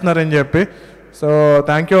అవ్వాలనే చేస్తున్నారని చెప్పి. సో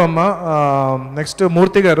థ్యాంక్ యూ అమ్మ. నెక్స్ట్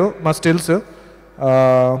మూర్తి గారు, మా స్టిల్స్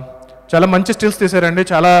చాలా మంచి స్టిల్స్ తీశారండి,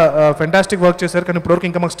 చాలా ఫెంటాస్టిక్ వర్క్ చేశారు. కానీ ఇప్పటివరకు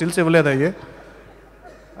ఇంకా మాకు స్టిల్స్ ఇవ్వలేదు. అయ్యి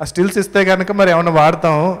ఆ స్టిల్స్ ఇస్తే కనుక మరి ఏమన్నా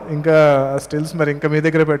వాడతాము. ఇంకా స్టిల్స్ మరి ఇంకా మీ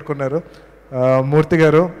దగ్గర పెట్టుకున్నారు. మూర్తి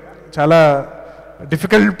గారు చాలా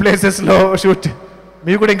డిఫికల్ట్ ప్లేసెస్లో షూట్,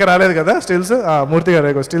 మీకు కూడా ఇంకా రాలేదు కదా స్టిల్స్? మూర్తి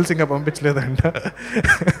గారు స్టిల్స్ ఇంకా పంపించలేదంట.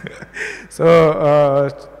 సో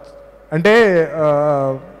అంటే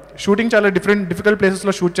షూటింగ్ చాలా డిఫికల్ట్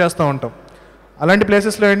ప్లేసెస్లో షూట్ చేస్తూ ఉంటాం. అలాంటి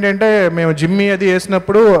ప్లేసెస్లో ఏంటంటే మేము జిమ్మి అది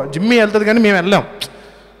వేసినప్పుడు జిమ్మి వెళ్తుంది కానీ మేము వెళ్ళాం.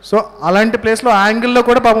 సో అలాంటి ప్లేస్లో ఆ యాంగిల్లో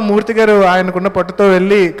కూడా పాపం మూర్తి గారు ఆయనకున్న పట్టుతో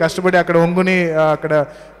వెళ్ళి కష్టపడి అక్కడ వంగుని అక్కడ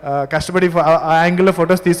కష్టపడి ఆ యాంగిల్లో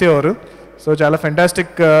ఫొటోస్ తీసేవారు. సో చాలా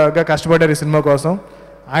ఫెంటాస్టిక్గా కష్టపడ్డారు ఈ సినిమా కోసం.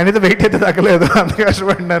 ఆయనైతే వెయిట్ అయితే తగ్గలేదు, అంత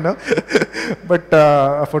కష్టపడినాను. బట్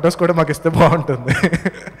ఆ ఫొటోస్ కూడా మాకు ఇస్తే బాగుంటుంది.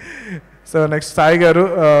 సో నెక్స్ట్ సాయి గారు,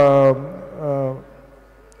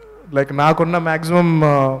 లైక్ నాకున్న మ్యాక్సిమం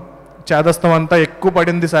చేదస్తం అంతా ఎక్కువ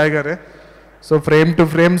పడింది సాయి గారే. సో ఫ్రేమ్ టు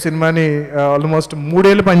ఫ్రేమ్ సినిమాని ఆల్మోస్ట్ 3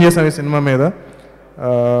 ఏళ్ళు పనిచేసాం ఈ సినిమా మీద.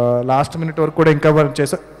 లాస్ట్ మినిట్ వరకు కూడా ఇంకా వర్క్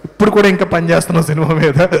చేసాం, ఇప్పుడు కూడా ఇంకా పనిచేస్తున్నాం సినిమా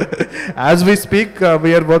మీద. As we speak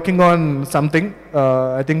we are working on something.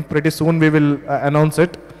 I think pretty soon we will announce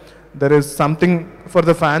it. There is something for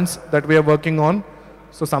the fans that we are working on.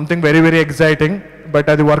 So something very exciting. But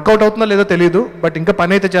అది work out అవుతుందో లేదో తెలియదు, but ఇంకా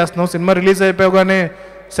పని అయితే చేస్తున్నాం. Cinema release అయిపోగానే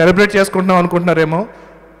celebrate చేసుకుంటున్నాం అనుకుంటున్నారేమో.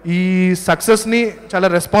 ఈ సక్సెస్ని చాలా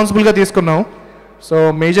రెస్పాన్సిబుల్గా తీసుకున్నాం. సో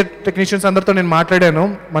మేజర్ టెక్నీషియన్స్ అందరితో నేను మాట్లాడాను,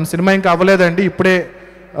 మన సినిమా ఇంకా అవ్వలేదండి, ఇప్పుడే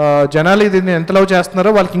జనాలు ఇది ఎంత లవ్ చేస్తున్నారో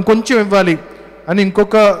వాళ్ళకి ఇంకొంచెం ఇవ్వాలి అని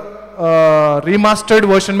ఇంకొక రీమాస్టర్డ్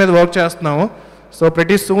వర్షన్ మీద వర్క్ చేస్తున్నాము. So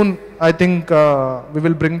pretty soon I think we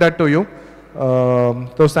will bring that to you.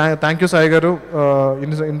 So thank you Sai గారు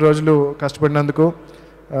ఇన్ని రోజులు కష్టపడినందుకు.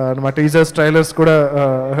 మా టీజర్స్ ట్రైలర్స్ కూడా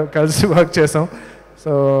కలిసి వర్క్ చేసాం.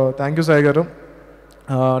 సో థ్యాంక్ యూ సాయి గారు.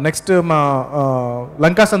 నెక్స్ట్ మా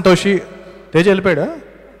లంకా సంతోషి, తేజ వెళ్ళిపోయాడా?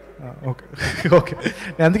 ఓకే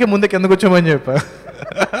నేను అందుకే ముందుకు ఎందుకు వచ్చామని చెప్పా.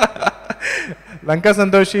 లంకా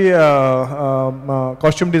సంతోషి మా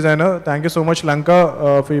costume designer. Thank you so much Lanka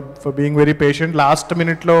for being very patient. Last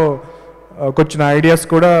మినిట్లో కొంచెం ఐడియాస్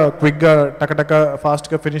కూడా క్విక్గా టకటక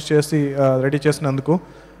ఫాస్ట్గా ఫినిష్ చేసి రెడీ చేసినందుకు.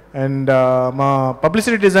 అండ్ మా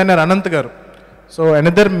పబ్లిసిటీ డిజైనర్ అనంత్ గారు. So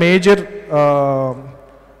another major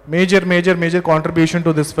contribution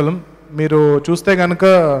to this film. మీరు చూస్తే కనుక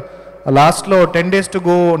లాస్ట్లో 10 days to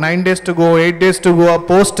go, 9 days to go, 8 days to go,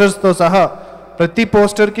 పోస్టర్స్తో సహా ప్రతి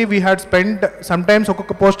పోస్టర్కి వీ హ్యాడ్ స్పెండ్ సమ్టైమ్స్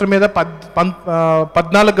ఒక్కొక్క పోస్టర్ మీద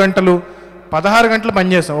 14 గంటలు 16 గంటలు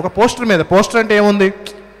పనిచేసాం ఒక పోస్టర్ మీద. పోస్టర్ అంటే ఏముంది,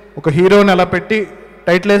 ఒక హీరోని అలా పెట్టి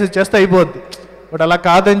టైటిల్ వేసి చేస్తే అయిపోద్ది. బట్ అలా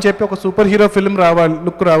కాదని చెప్పి ఒక సూపర్ హీరో ఫిల్మ్ రావాలి,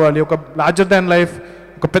 లుక్ రావాలి, ఒక లార్జర్ దాన్ లైఫ్,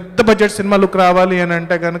 ఒక పెద్ద బడ్జెట్ సినిమా లుక్ రావాలి అని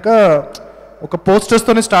అంటే కనుక ఒక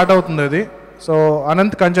పోస్టర్స్తోనే స్టార్ట్ అవుతుంది అది. సో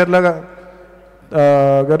అనంత్ కంచర్లా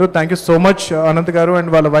గారు, thank you so much Anant గారు అండ్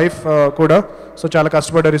వాళ్ళ వైఫ్ కూడా. సో చాలా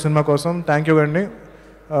కష్టపడ్డారు ఈ సినిమా కోసం, థ్యాంక్ యూ అండి.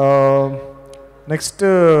 నెక్స్ట్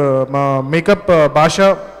మా మేకప్ భాష,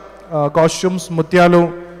 కాస్ట్యూమ్స్ ముత్యాలు,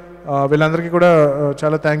 వీళ్ళందరికీ కూడా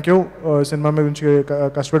చాలా థ్యాంక్ యూ సినిమా మీద గురించి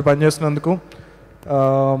కష్టపడి పనిచేస్తున్నందుకు.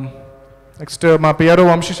 నెక్స్ట్ మా పిఆర్ఓ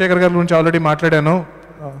వంశీశేఖర్ గారి గురించి ఆల్రెడీ మాట్లాడాను.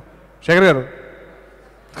 శేఖర్ గారు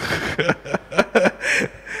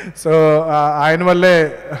సో ఆయన వల్లే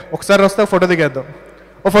ఒకసారి వస్తే ఫోటో దిగేద్దాం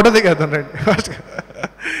రండి.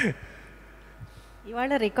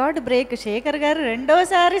 ఇవాళ రికార్డ్ బ్రేక్. శేఖర్ గారు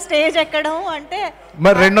రెండోసారి స్టేజ్ ఎక్కడం అంటే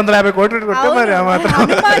మరి 250 కోట్లు కొట్టే మరి ఆ మాత్రం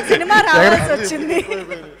సినిమా రావాల్సి వచ్చింది.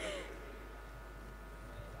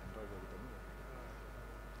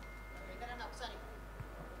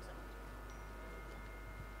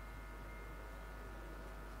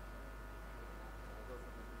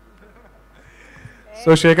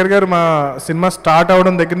 సో శేఖర్ గారు మా సినిమా స్టార్ట్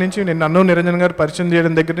అవడం దగ్గర నుంచి, నేను నన్ను నిరంజన్ గారు పరిచయం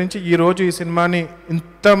చేయడం దగ్గర నుంచి ఈ రోజు ఈ సినిమాని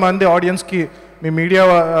ఇంతమంది ఆడియన్స్కి మీ మీడియా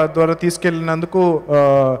ద్వారా తీసుకెళ్ళినందుకు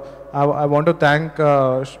I want to thank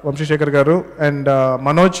Vamsi Sekhar గారు అండ్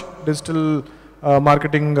మనోజ్, డిజిటల్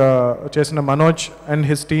మార్కెటింగ్ చేసిన మనోజ్ అండ్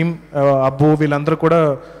హిస్ టీమ్, అబ్బు, వీళ్ళందరూ కూడా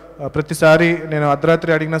ప్రతిసారి నేను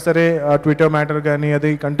అర్ధరాత్రి అడిగినా సరే ట్విట్టర్ మ్యాటర్ కానీ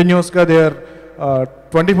అది కంటిన్యూస్గా they are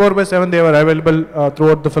 24/7 they were available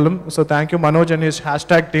throughout the film. So thank you Manoj and his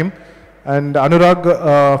hashtag team. And Anurag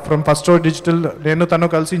from First Row Digital, నేను తను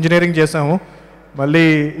కలిసి ఇంజనీరింగ్ చేసాము. మళ్ళీ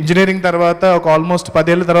ఇంజనీరింగ్ తర్వాత ఒక ఆల్మోస్ట్ 10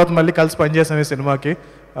 ఏళ్ళ తర్వాత మళ్ళీ కలిసి పనిచేసాము ఈ సినిమాకి.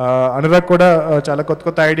 అనురాగ్ కూడా చాలా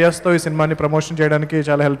కొత్త ఐడియాస్తో ఈ సినిమాని ప్రమోషన్ చేయడానికి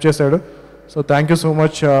చాలా హెల్ప్ చేశాడు. So thank you so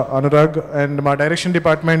much Anurag. And మా డైరెక్షన్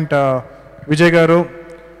డిపార్ట్మెంట్ విజయ్ గారు,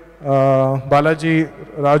 బాలాజీ,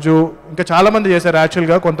 రాజు, ఇంకా చాలామంది చేశారు.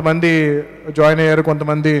 యాక్చువల్గా కొంతమంది జాయిన్ అయ్యారు,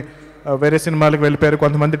 కొంతమంది వేరే సినిమాలకు వెళ్ళిపోయారు,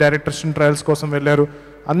 కొంతమంది డైరెక్టర్షన్ ట్రయల్స్ కోసం వెళ్ళారు.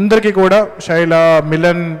 అందరికీ కూడా శైల,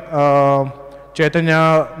 మిలన్, చైతన్య,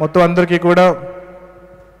 మొత్తం అందరికీ కూడా,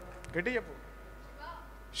 గట్టి చెప్పు,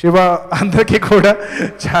 శివ, అందరికీ కూడా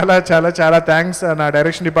చాలా చాలా చాలా థ్యాంక్స్. నా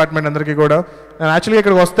డైరెక్షన్ డిపార్ట్మెంట్ అందరికీ కూడా. నేను యాక్చువల్గా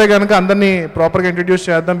ఇక్కడికి వస్తే కనుక అందరినీ ప్రాపర్గా ఇంట్రడ్యూస్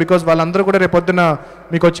చేద్దాం, బికాజ్ వాళ్ళందరూ కూడా రేపొద్దున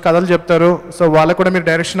మీకు వచ్చి కథలు చెప్తారు. సో వాళ్ళకు కూడా మీరు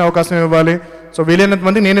డైరెక్షన్ అవకాశం ఇవ్వాలి. సో వీలైనంత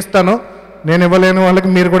మంది నేను ఇస్తాను, నేను ఇవ్వలేని వాళ్ళకి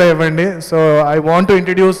మీరు కూడా ఇవ్వండి. So I want to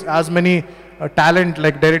introduce as many talent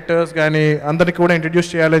like directors కానీ అందరికీ కూడా ఇంట్రడ్యూస్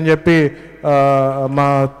చేయాలని చెప్పి మా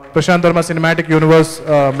Prashanth Varma cinematic universe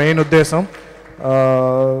main ఉద్దేశం.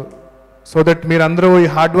 సో దట్ మీరందరూ ఈ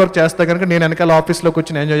హార్డ్ వర్క్ చేస్తే కనుక నేను వెనకాల ఆఫీస్లో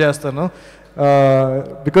కూర్చొని ఎంజాయ్ చేస్తాను.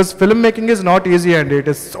 Because film making is not easy అండి, it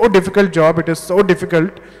is so difficult job, it is so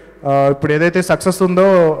difficult. ఇప్పుడు ఏదైతే సక్సెస్ ఉందో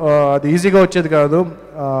అది ఈజీగా వచ్చేది కాదు.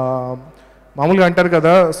 మామూలుగా అంటారు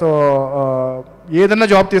కదా, సో ఏదన్నా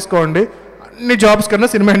జాబ్ తీసుకోండి, అన్ని జాబ్స్ కన్నా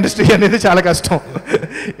సినిమా ఇండస్ట్రీ అనేది చాలా కష్టం.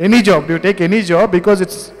 Any job, you take any job, because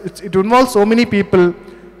it involve so many people.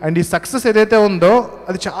 And ఈ సక్సెస్ ఏదైతే ఉందో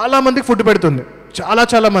అది చాలామందికి ఫుడ్ పెడుతుంది,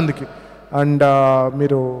 చాలా మందికి. అండ్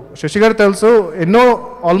మీరు శశి గారు తెలుసు, ఎన్నో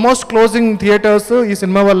ఆల్మోస్ట్ క్లోజింగ్ థియేటర్స్ ఈ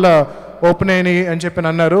సినిమా వల్ల ఓపెన్ అయినాయి అని చెప్పి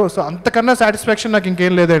అన్నారు. సో అంతకన్నా సాటిస్ఫాక్షన్ నాకు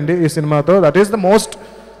ఇంకేం లేదండి ఈ సినిమాతో. That is the most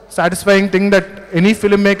satisfying thing that any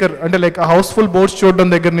film maker, అంటే లైక్ హౌస్ఫుల్ బోర్డ్స్ చూడడం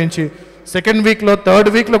దగ్గర నుంచి సెకండ్ వీక్లో, థర్డ్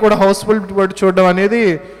వీక్లో కూడా హౌస్ఫుల్ బోర్డ్ చూడడం అనేది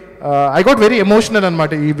ఐ గాట్ వెరీ ఎమోషనల్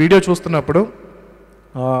అనమాట ఈ వీడియో చూస్తున్నప్పుడు.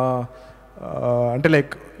 అంటే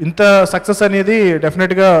లైక్ ఇంత సక్సెస్ అనేది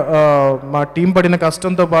డెఫినెట్గా మా టీం పడిన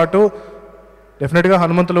కష్టంతో పాటు డెఫినెట్గా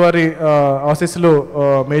హనుమంతుల వారి ఆశీస్సులు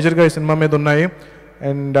మేజర్గా ఈ సినిమా మీద ఉన్నాయి.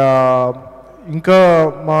 అండ్ ఇంకా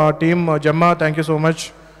మా team జమ్మ, thank you so much.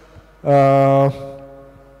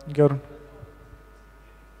 ఇంకెవరు,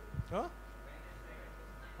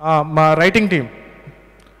 మా writing team.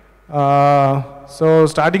 So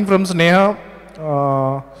starting from స్నేహ,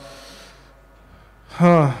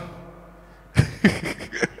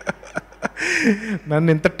 నన్ను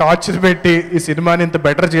ఇంత టార్చర్ పెట్టి ఈ సినిమాని ఇంత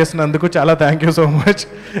బెటర్ చేసినందుకు చాలా థ్యాంక్ యూ సో మచ్.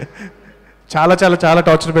 చాలా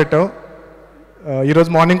టార్చర్ పెట్టాం. ఈరోజు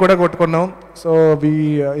మార్నింగ్ కూడా కొట్టుకున్నాం. సో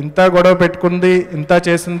ఇంత గొడవ పెట్టుకుంది, ఇంత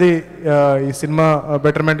చేసింది ఈ సినిమా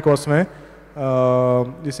బెటర్మెంట్ కోసమే.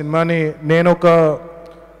 ఈ సినిమాని నేను ఒక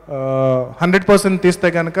 100% తీస్తే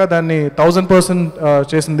కనుక దాన్ని 1000%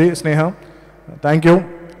 చేసింది స్నేహ. Thank you.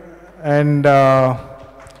 And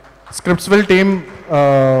స్క్రిప్ట్స్విల్ team,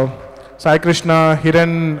 Sai Krishna,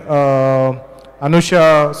 Hiran, Anusha,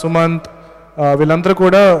 Sumanth, వీళ్ళందరూ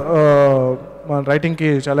కూడా మన రైటింగ్కి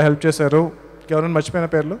చాలా హెల్ప్ చేశారు. ఎవరైనా మర్చిపోయిన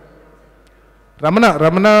పేర్లు?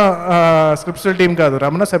 రమణ స్క్రిప్ట్స్విల్ టీం కాదు,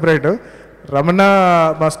 రమణ సెపరేట్. రమణ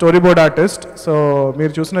మా స్టోరీ బోర్డ్ ఆర్టిస్ట్. సో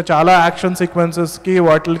మీరు చూసిన చాలా యాక్షన్ సీక్వెన్సెస్కి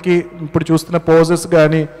వాటికి ఇప్పుడు చూస్తున్న పోజెస్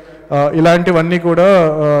కానీ ఇలాంటివన్నీ కూడా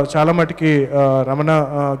చాలా మటుకి Ramana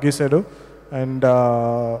గీశాడు. And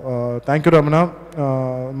thank you Ramana.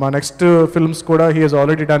 మా నెక్స్ట్ ఫిల్మ్స్ కూడా he Hess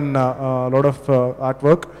already done lot of art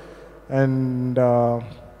work. And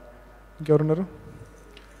ఇంకెవరున్నారు?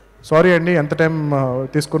 సారీ అండి, ఎంత టైం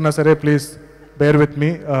తీసుకున్నా సరే ప్లీజ్ బేర్ విత్ మీ.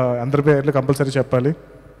 అందరి పేర్లు కంపల్సరీ చెప్పాలి.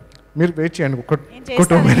 మీరు వెయిట్ చేయండి ఒక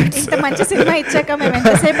 2 minutes. ఇంత మంచి సినిమా ఇచ్చాక మేము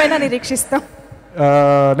ఎంతసేపు అయినా నిరీక్షిస్తాం.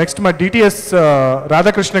 నెక్స్ట్ మా డిటిఎస్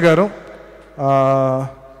రాధాకృష్ణ గారు.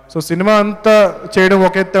 సో సినిమా అంతా చేయడం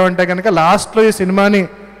ఒక ఎత్తు అంటే కనుక లాస్ట్లో ఈ సినిమాని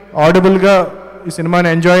ఆడిబుల్గా ఈ సినిమాని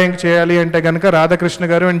ఎంజాయింగ్ చేయాలి అంటే కనుక రాధాకృష్ణ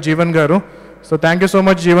గారు అండ్ జీవన్ గారు. So thank you so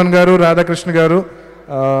much Jeevan గారు, రాధాకృష్ణ గారు.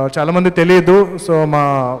 చాలామంది తెలియదు. సో మా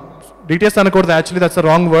డిటిఎస్ అనకూడదు, actually that's a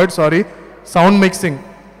wrong word, sorry. Sound mixing.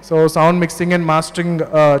 So sound mixing and mastering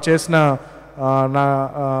చేసిన నా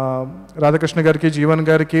రాధాకృష్ణ గారికి, జీవన్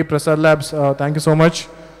గారికి, Prasad labs, thank you so much.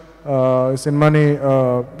 ఈ సినిమాని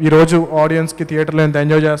ఈరోజు ఆడియన్స్కి థియేటర్లో ఎంత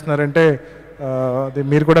ఎంజాయ్ చేస్తున్నారంటే అది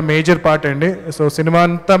మీరు కూడా మేజర్ పార్ట్ అండి. సో సినిమా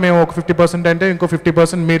అంతా మేము ఒక 50% అంటే ఇంకో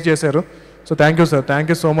 50% మీరు చేశారు. So thank you sir,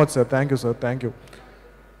 thank you so much sir, thank you sir, thank you.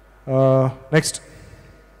 Next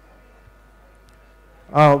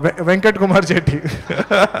Venkat Kumar Chetty.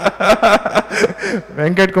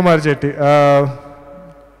 Venkat Kumar Chetty.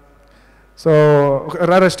 So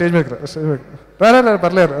రారా స్టేజ్ మీద రా,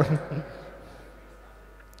 పర్లేరు.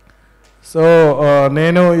 సో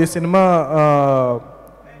నేను ఈ సినిమా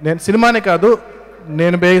నేను సినిమానే కాదు,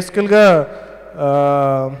 నేను బేసికల్గా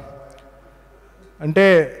అంటే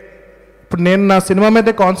ఇప్పుడు నేను నా సినిమా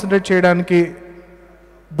మీదే కాన్సన్ట్రేట్ చేయడానికి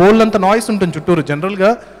బోల్డ్ అంత నాయిస్ ఉంటుంది చుట్టూరు.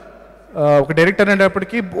 జనరల్గా ఒక డైరెక్టర్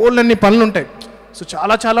అనేటప్పటికీ బోల్డ్ అన్ని పనులు ఉంటాయి. సో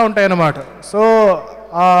చాలా చాలా ఉంటాయి అన్నమాట. సో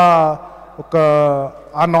ఒక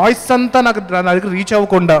ఆ నాయిస్ అంతా నా దగ్గర రీచ్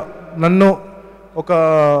అవ్వకుండా నన్ను ఒక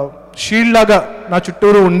షీల్డ్ లాగా నా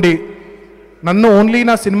చుట్టూరు ఉండి నన్ను ఓన్లీ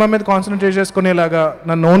నా సినిమా మీద కాన్సన్ట్రేట్ చేసుకునేలాగా,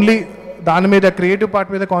 నన్ను ఓన్లీ దాని మీద క్రియేటివ్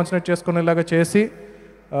పార్ట్ మీద కాన్సన్ట్రేట్ చేసుకునేలాగా చేసి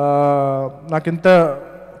నాకు ఇంత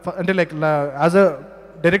అంటే like as a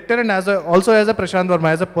director and also as a Prashanth Varma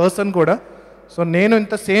as a person కూడా. సో నేను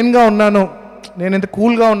ఇంత సేన్గా ఉన్నాను, నేను ఇంత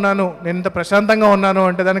కూల్గా ఉన్నాను, నేను ఇంత ప్రశాంతంగా ఉన్నాను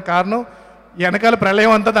అంటే దానికి కారణం వెనకాల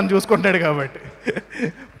ప్రళయం అంతా తను చూసుకుంటాడు కాబట్టి,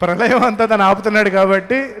 ప్రళయం అంతా తను ఆపుతున్నాడు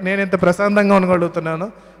కాబట్టి నేను ఇంత ప్రశాంతంగా ఉండగలుగుతున్నాను.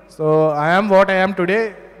 So I am what I am today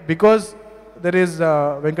because there is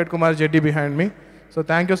Venkat Kumar జెడ్డి behind me. So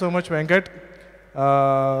thank you so much Venkat.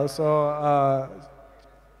 So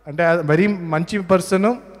అంటే వెరీ మంచి person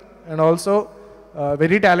and also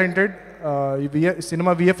very talented.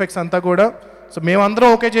 Cinema VFX అంతా కూడా సో మేమందరం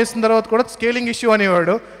ఓకే చేసిన తర్వాత కూడా స్కేలింగ్ ఇష్యూ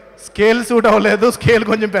అనేవాడు. స్కేల్ సూట్ అవ్వలేదు, స్కేల్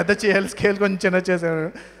కొంచెం పెద్ద చేయాలి, స్కేల్ కొంచెం చిన్న చేసేవాడు.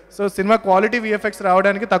 సో సినిమా క్వాలిటీ విఎఫ్ఎక్స్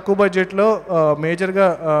రావడానికి తక్కువ బడ్జెట్లో మేజర్గా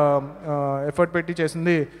ఎఫర్ట్ పెట్టి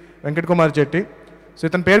చేసింది వెంకట్ కుమార్ జెట్టి. సో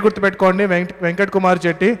ఇతని పేరు గుర్తుపెట్టుకోండి, వెంకట్ కుమార్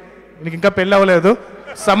జెట్టి. నీకు ఇంకా పెళ్ళి అవ్వలేదు,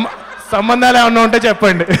 సంబంధాలు ఏమన్నా ఉంటే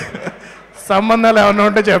చెప్పండి, సంబంధాలు ఏమన్నా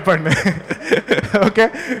ఉంటే చెప్పండి. Okay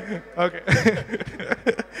okay.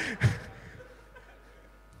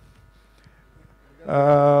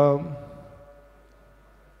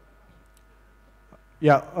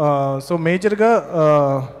 యా సో మేజర్గా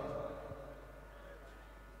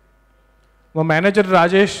మా మేనేజర్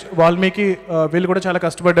రాజేష్, వాల్మీకి, వీళ్ళు కూడా చాలా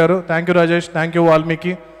కష్టపడ్డారు. Thank you Rajesh, thank you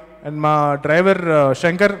Valmiki. And మా driver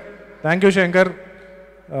Shankar, thank you Shankar.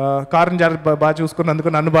 కార్ని బాగా చూసుకున్నందుకు,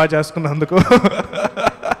 నన్ను బాగా చేసుకున్నందుకు.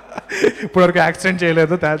 ఇప్పటివరకు యాక్సిడెంట్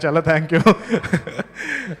చేయలేదు, చాలా thank you.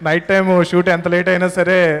 Night time shoot ఎంత లేట్ అయినా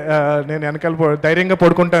సరే నేను వెనకాల ధైర్యంగా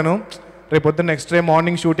పడుకుంటాను రేపు పొద్దున్న నెక్స్ట్ డే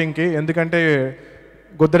మార్నింగ్ షూటింగ్కి, ఎందుకంటే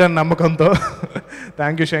గుద్దడని నమ్మకంతో.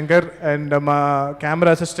 Thank you Shankar. అండ్ మా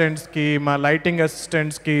కెమెరా అసిస్టెంట్స్కి, మా లైటింగ్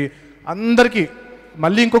అసిస్టెంట్స్కి అందరికీ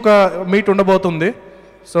మళ్ళీ ఇంకొక మీట్ ఉండబోతుంది.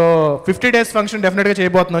 సో 50 days ఫంక్షన్ డెఫినెట్గా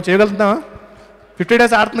చేయబోతున్నాం. చేయగలుగుతామా? 50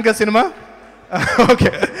 days ఆడుతుంది కదా cinema.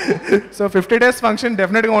 Okay. So 50 days function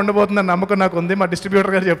డెఫినెట్గా ఉండబోతుందని నమ్మకం నాకు ఉంది, మా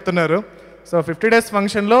డిస్ట్రిబ్యూటర్ గారు చెప్తున్నారు. సో 50 days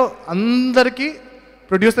ఫంక్షన్లో అందరికీ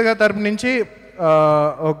ప్రొడ్యూసర్ గారి తరపు నుంచి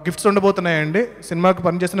గిఫ్ట్స్ ఉండబోతున్నాయండి. సినిమాకి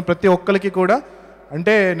పనిచేసిన ప్రతి ఒక్కరికి కూడా.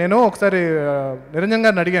 అంటే నేను ఒకసారి నిరంజన్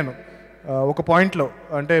గారిని అడిగాను ఒక పాయింట్లో,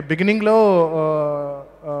 అంటే బిగినింగ్లో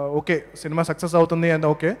ఓకే సినిమా సక్సెస్ అవుతుంది అండ్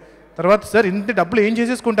ఓకే. తర్వాత సార్ ఇంత డబ్బులు ఏం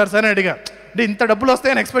చేసేసుకుంటారు సార్ అని అడిగా. అంటే ఇంత డబ్బులు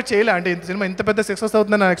వస్తాయని ఎక్స్పెక్ట్ చేయలే, అంటే ఇంత సినిమా ఇంత పెద్ద సక్సెస్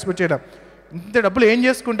అవుతుందని నేను ఎక్స్పెక్ట్ చేయడం. ఇంత డబ్బులు ఏం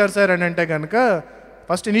చేసుకుంటారు సార్ అని అంటే కనుక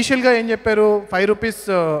ఫస్ట్ ఇనీషియల్గా ఏం చెప్పారు, 5 రూపీస్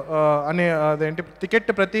అని అదేంటి టికెట్,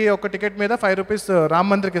 ప్రతి ఒక్క టికెట్ మీద 5 రూపీస్ రామ్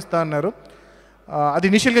మందిర్కి ఇస్తా అన్నారు. అది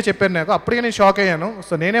ఇనీషియల్గా చెప్పారు నాకు. అప్పటికే నేను షాక్ అయ్యాను.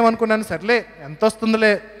 సో నేనేమనుకున్నాను, సర్లే ఎంత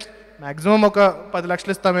వస్తుందిలే, మ్యాక్సిమం ఒక 10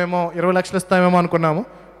 లక్షలు ఇస్తామేమో, 20 లక్షలు ఇస్తామేమో అనుకున్నాము.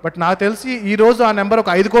 బట్ నాకు తెలిసి ఈరోజు ఆ నెంబర్ ఒక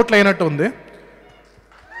 5 కోట్లు అయినట్టు ఉంది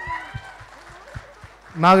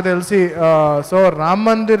నాకు తెలిసి. సో రామ్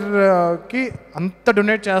మందిర్కి అంత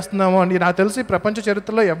డొనేట్ చేస్తున్నాము అని నాకు తెలిసి ప్రపంచ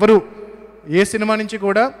చరిత్రలో ఎవరు ఏ సినిమా నుంచి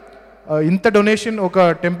కూడా ఇంత డొనేషన్ ఒక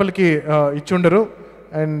టెంపుల్కి ఇచ్చుండరు.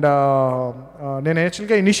 అండ్ నేను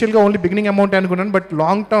యాక్చువల్గా ఇనీషియల్గా ఓన్లీ బిగినింగ్ అమౌంట్ అనుకున్నాను. బట్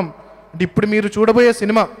లాంగ్ టర్మ్ అంటే ఇప్పుడు మీరు చూడబోయే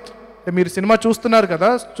సినిమా, అంటే మీరు సినిమా చూస్తున్నారు కదా,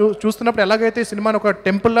 చూస్తున్నప్పుడు ఎలాగైతే ఈ సినిమాని ఒక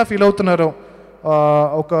టెంపుల్లా ఫీల్ అవుతున్నారో,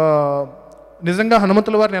 ఒక నిజంగా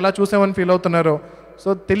హనుమంతుల వారిని ఎలా చూసామని ఫీల్ అవుతున్నారో, సో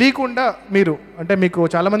తెలియకుండా మీరు, అంటే మీకు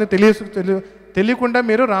చాలామంది తెలియకుండా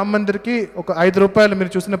మీరు రామ్ మందిర్కి ఒక 5 రూపాయలు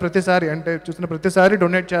మీరు చూసిన ప్రతిసారి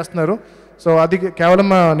డొనేట్ చేస్తున్నారు. సో అది కేవలం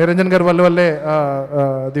నిరంజన్ గారి వల్లే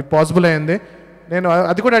అది పాసిబుల్ అయింది. నేను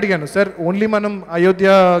అది కూడా అడిగాను, సార్ ఓన్లీ మనం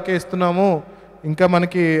అయోధ్యకే ఇస్తున్నాము, ఇంకా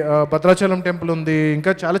మనకి భద్రాచలం టెంపుల్ ఉంది,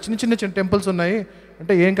 ఇంకా చాలా చిన్న చిన్న టెంపుల్స్ ఉన్నాయి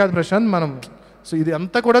అంటే, ఏం కాదు ప్రశాంత్, మనం సో ఇది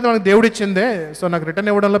అంతా కూడా మనకు దేవుడు ఇచ్చిందే, సో నాకు రిటర్న్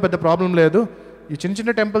ఇవ్వడంలో పెద్ద ప్రాబ్లం లేదు, ఈ చిన్న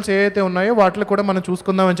చిన్న టెంపుల్స్ ఏవైతే ఉన్నాయో వాటిలో కూడా మనం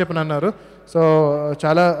చూసుకుందామని చెప్పి అన్నారు. సో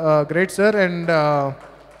చాలా గ్రేట్ సార్. అండ్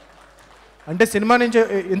అంటే సినిమా నుంచి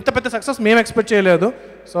ఇంత పెద్ద సక్సెస్ మేము ఎక్స్పెక్ట్ చేయలేదు.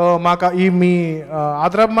 సో మాకు ఈ మీ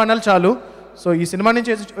ఆదరాభిమానాలు చాలు. సో ఈ సినిమా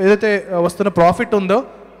నుంచి ఏదైతే వస్తున్న ప్రాఫిట్ ఉందో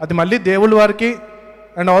అది మళ్ళీ దేవుళ్ళ వారికి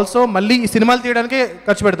అండ్ ఆల్సో మళ్ళీ ఈ సినిమాలు తీయడానికి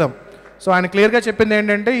ఖర్చు పెడతాం. సో ఆయన క్లియర్గా చెప్పింది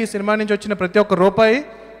ఏంటంటే, ఈ సినిమా నుంచి వచ్చిన ప్రతి ఒక్క రూపాయి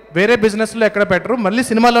వేరే బిజినెస్లో ఎక్కడ పెట్టరు, మళ్ళీ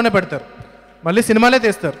సినిమాలోనే పెడతారు, మళ్ళీ సినిమాలే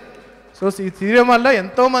తీస్తారు. సో ఈ తీయడం వల్ల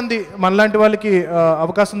ఎంతోమంది మనలాంటి వాళ్ళకి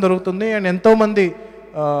అవకాశం దొరుకుతుంది. అండ్ ఎంతోమంది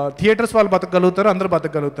థియేటర్స్ వాళ్ళు బతకగలుగుతారు, అందరూ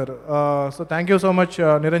బతకగలుగుతారు. So thank you so much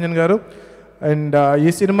Niranjan గారు. అండ్ ఈ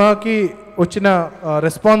సినిమాకి వచ్చిన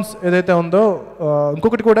రెస్పాన్స్ ఏదైతే ఉందో,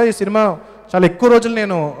 ఇంకొకటి కూడా, ఈ సినిమా చాలా ఎక్కువ రోజులు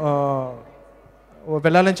నేను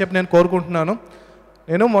వెళ్ళాలని చెప్పి నేను కోరుకుంటున్నాను.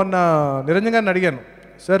 నేను మొన్న నిరంజన్ గారిని అడిగాను,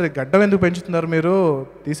 సార్ గడ్డం ఎందుకు పెంచుతున్నారు మీరు,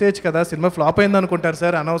 తీసేయచ్చు కదా, సినిమా ఫ్లాప్ అయింది అనుకుంటారు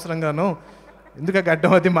సార్ అనవసరంగాను, ఎందుకు ఆ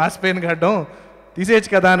గడ్డం, అది మాసిపోయిన గడ్డం,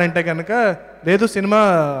 తీసేయచ్చు కదా అని అంటే కనుక, లేదు సినిమా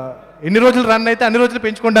ఎన్ని రోజులు రన్ అయితే అన్ని రోజులు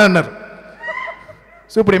పెంచుకుంటా అన్నారు.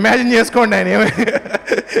 సో ఇప్పుడు ఇమాజిన్ చేసుకోండి, ఆయన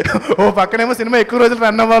ఓ పక్కనేమో సినిమా ఎక్కువ రోజులు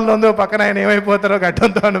రన్ అవ్వాలని ఉంది, ఓ పక్కన ఆయన ఏమైపోతారో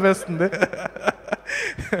గడ్డంతో అనిపిస్తుంది.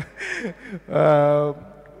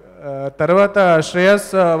 తర్వాత శ్రేయస్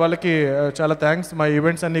వాళ్ళకి చాలా థ్యాంక్స్, మా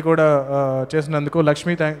ఈవెంట్స్ అన్నీ కూడా చేసినందుకు.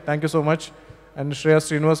 Lakshmi thank you so much. And Shreyas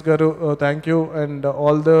Srinivas గారు thank you. And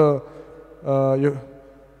all the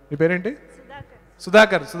మీ పేరేంటి,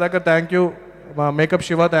 సుధాకర్ థ్యాంక్ యూ. మా మేకప్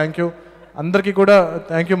శివ థ్యాంక్ యూ. అందరికీ కూడా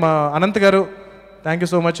థ్యాంక్ యూ. మా అనంత్ గారు థ్యాంక్ యూ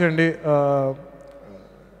సో మచ్ అండి.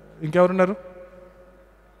 ఇంకెవరున్నారు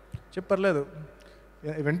చెప్పర్లేదు,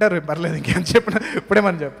 వింటారు పర్లేదు, ఇంకేం చెప్పిన ఇప్పుడే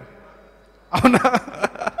మనం చెప్ప. అవునా,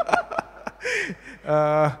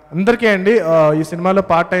 అందరికీ అండి, ఈ సినిమాలో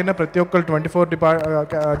పార్ట్ అయిన ప్రతి ఒక్కరు 24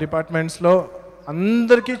 డిపార్ట్మెంట్స్లో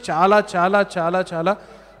అందరికీ చాలా చాలా చాలా చాలా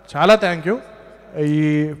చాలా థ్యాంక్ యూ. ఈ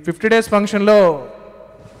 50 days ఫంక్షన్లో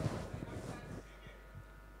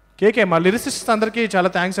కేకే మా లిరిసిస్ట్స్ అందరికీ చాలా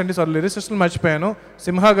థ్యాంక్స్ అండి. సారీ లిరిసిస్ట్ని మర్చిపోయాను,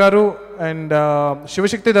 సింహ గారు అండ్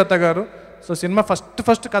శివశక్తి దత్త గారు. సో సినిమా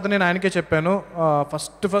ఫస్ట్ కథ నేను ఆయనకే చెప్పాను.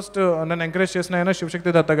 ఫస్ట్ నన్ను ఎంకరేజ్ చేసిన ఆయన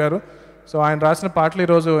శివశక్తి దత్త గారు. సో ఆయన రాసిన పాటలు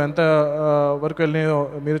ఈరోజు ఎంత వరకు వెళ్ళినాయో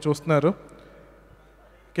మీరు చూస్తున్నారు.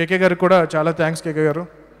 కేకే గారికి కూడా చాలా థ్యాంక్స్ కేకే గారు.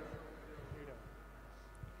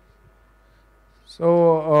 సో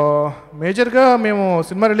మేజర్గా మేము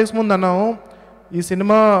సినిమా రిలీజ్ ముందు అన్నాము, ఈ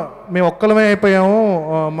సినిమా మేము ఒక్కలమే అయిపోయాము,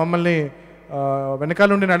 మమ్మల్ని వెనకాల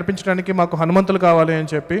నుండి నడిపించడానికి మాకు హనుమంతులు కావాలి అని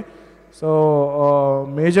చెప్పి. సో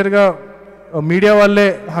మేజర్గా మీడియా వాళ్ళే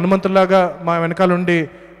హనుమంతుల్లాగా మా వెనకాల నుండి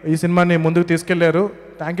ఈ సినిమాని ముందుకు తీసుకెళ్లారు.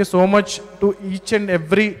 Thank you so much to each and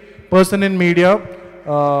every person in media,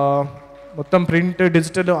 మొత్తం ప్రింట్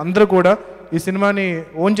డిజిటల్ అందరూ కూడా ఈ సినిమాని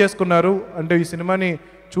ఓన్ చేసుకున్నారు. అంటే ఈ సినిమాని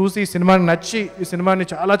చూసి, ఈ సినిమాని నచ్చి, ఈ సినిమాని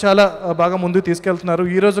చాలా చాలా బాగా ముందుకు తీసుకెళ్తున్నారు.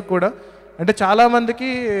 ఈరోజు కూడా అంటే చాలామందికి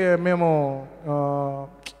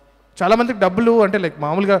డబ్బులు అంటే లైక్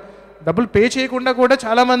మామూలుగా డబ్బులు పే చేయకుండా కూడా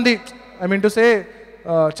చాలామంది, ఐ మీన్ టు సే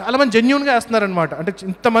చాలామంది జెన్యూన్గా వేస్తున్నారనమాట. అంటే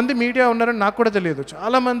ఇంతమంది మీడియా ఉన్నారని నాకు కూడా తెలియదు.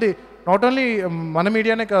 చాలామంది నాట్ ఓన్లీ మన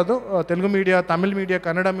మీడియానే కాదు, Telugu media, Tamil media,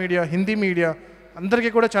 Kannada media, Hindi media అందరికీ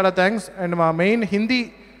కూడా చాలా థ్యాంక్స్. అండ్ మా మెయిన్ హిందీ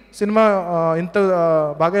సినిమా ఇంత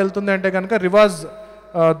బాగా వెళ్తుంది అంటే కనుక రివాజ్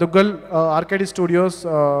Duggal, RKD studios,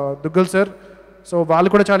 Duggal sir so వాళ్ళు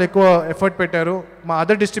కూడా చాలా ఎక్కువ ఎఫర్ట్ పెట్టారు. మా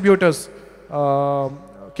అదర్ డిస్ట్రిబ్యూటర్స్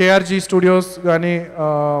కేఆర్జీ స్టూడియోస్ కానీ,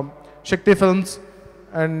 శక్తి ఫిల్మ్స్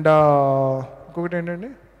అండ్ ఇంకొకటి ఏంటండి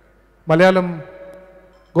మలయాళం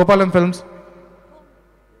గోపాలం ఫిల్మ్స్,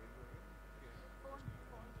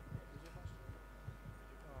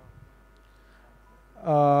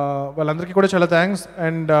 వాళ్ళందరికీ కూడా చాలా థ్యాంక్స్.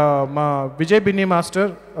 అండ్ మా Vijay Binny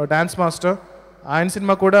master, dance master, ఆయన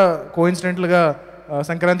సినిమా కూడా కోఇన్సిడెంటల్గా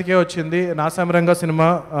సంక్రాంతికే వచ్చింది, నా సమరంగా సినిమా.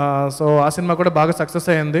 సో ఆ సినిమా కూడా బాగా సక్సెస్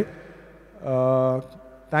అయ్యింది.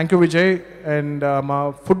 Thank you Vijay. అండ్ మా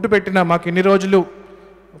ఫుడ్ పెట్టిన మాకు ఇన్ని రోజులు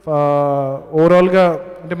ఓవరాల్గా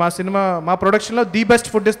అంటే మా సినిమా మా ప్రొడక్షన్లో ది బెస్ట్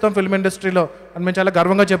ఫుడ్ ఇస్తాం ఫిల్మ్ ఇండస్ట్రీలో అని మేము చాలా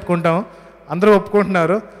గర్వంగా చెప్పుకుంటాం, అందరూ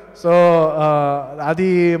ఒప్పుకుంటున్నారు. సో అది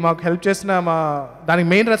మాకు హెల్ప్ చేసిన దానికి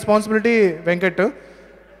మెయిన్ రెస్పాన్సిబిలిటీ వెంకట్.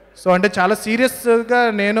 సో అంటే చాలా సీరియస్గా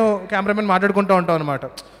నేను కెమెరామెన్ మాట్లాడుకుంటూ ఉంటాం అనమాట.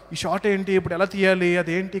 ఈ షాట్ ఏంటి, ఇప్పుడు ఎలా తీయాలి,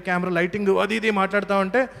 అదేంటి కెమెరా లైటింగ్ అది ఇది మాట్లాడుతూ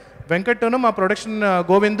ఉంటే వెంకట్ను మా ప్రొడక్షన్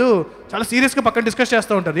గోవిందు చాలా సీరియస్గా పక్కన డిస్కస్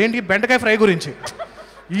చేస్తూ ఉంటారు. ఏంటి బెండకాయ ఫ్రై గురించి,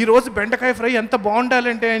 ఈరోజు బెండకాయ ఫ్రై ఎంత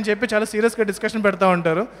బాగుండాలంటే అని చెప్పి చాలా సీరియస్గా డిస్కషన్ పెడతా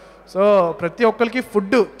ఉంటారు. సో ప్రతి ఒక్కరికి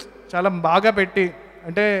ఫుడ్ చాలా బాగా పెట్టి,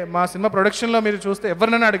 అంటే మా సినిమా ప్రొడక్షన్లో మీరు చూస్తే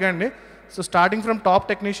ఎవరినైనా అడగండి, so starting from top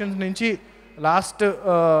technicians నుంచి లాస్ట్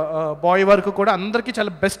బాయ్ వరకు కూడా అందరికీ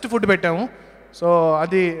చాలా బెస్ట్ ఫుడ్ పెట్టాము. సో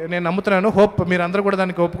అది నేను నమ్ముతున్నాను, హోప్ మీరు అందరూ కూడా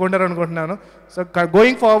దానికి ఒప్పుకుంటారు అనుకుంటున్నాను. సో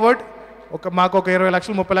గోయింగ్ ఫార్వర్డ్ మాకు ఒక 20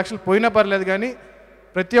 లక్షలు 30 లక్షలు పోయినా పర్లేదు, కానీ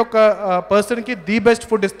ప్రతి ఒక్క పర్సన్కి ది బెస్ట్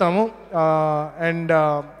ఫుడ్ ఇస్తాము. అండ్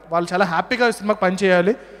వాళ్ళు చాలా హ్యాపీగా సినిమాకి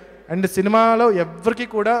పనిచేయాలి. అండ్ సినిమాలో ఎవరికి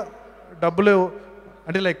కూడా డబ్బులు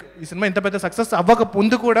అంటే లైక్ ఈ సినిమా ఇంత పెద్ద సక్సెస్ అవ్వక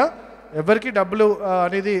ముందు కూడా ఎవరికి డబ్బులు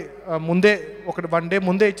అనేది ముందే వన్ డే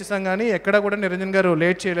ముందే ఇచ్చేసాం, కానీ ఎక్కడ కూడా నిరంజన్ గారు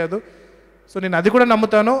లేట్ చేయలేదు. సో నేను అది కూడా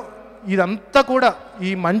నమ్ముతాను. ఇదంతా కూడా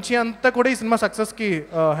ఈ మంచి అంతా కూడా ఈ సినిమా సక్సెస్కి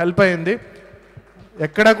హెల్ప్ అయింది.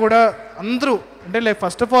 ఎక్కడ కూడా అందరూ అంటే లైక్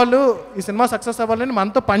ఫస్ట్ ఆఫ్ ఆల్ ఈ సినిమా సక్సెస్ అవ్వాలని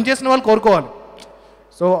మనతో పనిచేసిన వాళ్ళు కోరుకోవాలి.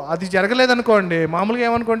 సో అది జరగలేదనుకోండి, మామూలుగా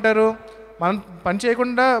ఏమనుకుంటారు, మనం పని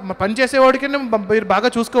చేయకుండా పని చేసేవాడికి మీరు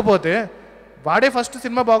బాగా చూసుకోకపోతే వాడే ఫస్ట్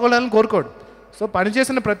సినిమా బాగోవాలని కోరుకోడు. సో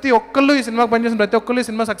పనిచేసిన ప్రతి ఒక్కళ్ళు ఈ సినిమాకి పనిచేసిన ప్రతి ఒక్కళ్ళు ఈ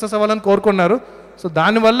సినిమా సక్సెస్ అవ్వాలని కోరుకున్నారు. సో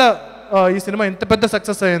దానివల్ల ఈ సినిమా ఇంత పెద్ద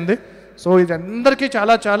సక్సెస్ అయ్యింది. సో ఇది అందరికీ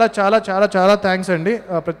చాలా చాలా చాలా చాలా చాలా థ్యాంక్స్ అండి.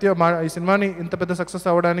 ఈ సినిమాని ఇంత పెద్ద సక్సెస్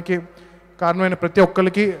అవ్వడానికి కారణమైన ప్రతి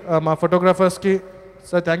ఒక్కరికి, మా ఫోటోగ్రాఫర్స్కి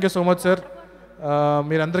sir thank you so much sir.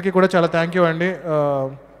 మీరందరికీ కూడా చాలా థ్యాంక్ యూ అండి.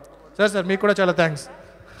 సార్ మీకు కూడా చాలా థ్యాంక్స్.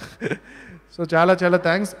 సో చాలా చాలా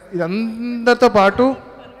థ్యాంక్స్. ఇదందరితో పాటు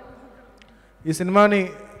ఈ సినిమాని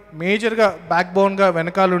మేజర్గా బ్యాక్ బోన్గా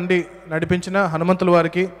వెనకాలండి నడిపించిన హనుమంతుల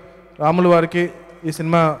వారికి, రాముల వారికి ఈ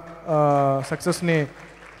సినిమా సక్సెస్ని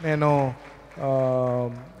నేను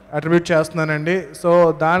అట్రిబ్యూట్ చేస్తున్నానండి. సో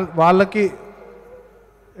వాళ్ళకి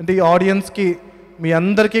అంటే ఈ ఆడియన్స్కి మీ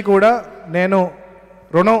అందరికీ కూడా నేను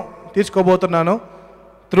రుణం తీర్చుకోబోతున్నాను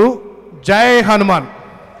త్రూ జై హనుమాన్.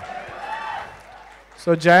 సో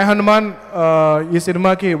జై హనుమాన్ ఈ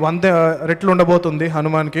సినిమాకి 100 రెట్లు ఉండబోతుంది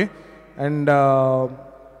హనుమాన్కి. అండ్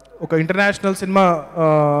ఒక ఇంటర్నేషనల్ సినిమా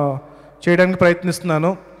చేయడానికి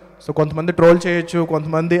ప్రయత్నిస్తున్నాను. సో కొంతమంది ట్రోల్ చేయొచ్చు,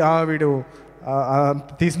 కొంతమంది వీడు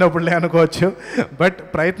తీసినప్పుడులే అనుకోవచ్చు, బట్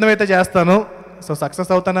ప్రయత్నం అయితే చేస్తాను. సో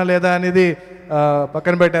సక్సెస్ అవుతానా లేదా అనేది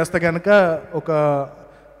పక్కన పెట్టేస్తే కనుక ఒక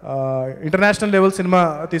ఇంటర్నేషనల్ లెవెల్ సినిమా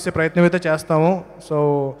తీసే ప్రయత్నం అయితే చేస్తాము. సో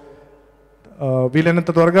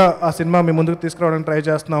వీలైనంత త్వరగా ఆ సినిమా మీ ముందుకు తీసుకురావడానికి ట్రై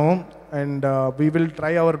చేస్తున్నాము. And we will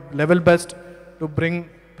try our level best to bring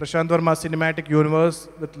Prashanth Varma cinematic universe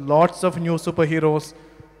with lots of new super heroes,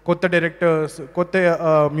 కొత్త డైరెక్టర్స్, కొత్త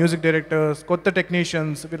మ్యూజిక్ డైరెక్టర్స్, కొత్త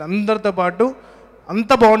టెక్నీషియన్స్, వీళ్ళందరితో పాటు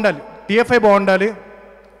అంతా బాగుండాలి. టీఎఫ్ఐ బాగుండాలి,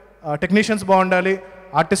 టెక్నీషియన్స్ బాగుండాలి,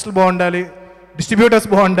 ఆర్టిస్టులు బాగుండాలి, డిస్ట్రిబ్యూటర్స్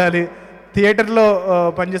బాగుండాలి, థియేటర్లో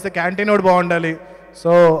పనిచేసే క్యాంటీన్ వాడు బాగుండాలి.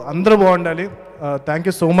 సో అందరూ బాగుండాలి. Thank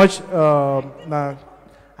you so much. నా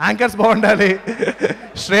యాంకర్స్ బాగుండాలి,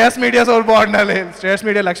 శ్రేయస్ మీడియా వాళ్ళు బాగుండాలి, శ్రేయస్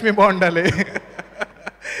మీడియా లక్ష్మి బాగుండాలి,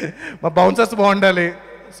 మా బౌన్సర్స్ బాగుండాలి.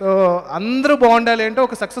 సో అందరూ బాగుండాలి అంటే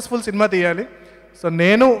ఒక సక్సెస్ఫుల్ సినిమా తీయాలి. సో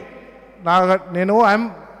నేను ఐఎమ్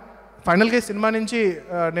ఫైనల్గా ఈ సినిమా నుంచి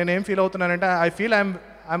నేనేం feel అవుతున్నానంటే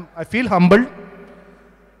I feel humbled,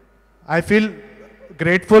 I feel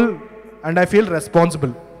grateful, and I feel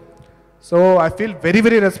responsible. So I feel very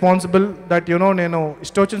very responsible that నేను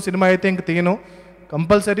ఇష్టం వచ్చిన సినిమా అయితే ఇంక తీయను.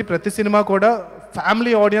 కంపల్సరీ ప్రతి సినిమా కూడా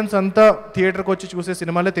ఫ్యామిలీ ఆడియన్స్ అంతా థియేటర్కి వచ్చి చూసే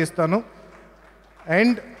సినిమాలే తీస్తాను.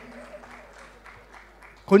 అండ్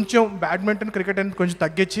కొంచెం బ్యాడ్మింటన్ క్రికెట్ అని కొంచెం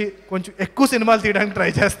తగ్గించి కొంచెం ఎక్కువ సినిమాలు తీయడానికి ట్రై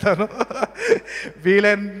చేస్తాను.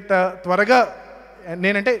 వీలైనంత త్వరగా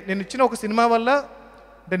నేను ఇచ్చిన ఒక సినిమా వల్ల,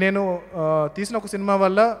 అంటే నేను తీసిన ఒక సినిమా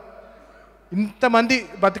వల్ల ఇంతమంది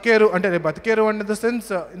బతికేరు అంటే బతికేరు అన్ ద సెన్స్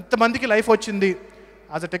ఇంతమందికి లైఫ్ వచ్చింది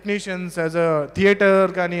as a technicians, as a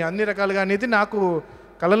theatre కానీ అన్ని రకాలుగా అనేది నాకు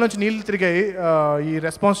కళ్ళలోంచి నీళ్ళు తిరిగాయి ఈ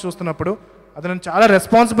రెస్పాన్స్ చూస్తున్నప్పుడు. అది నన్ను చాలా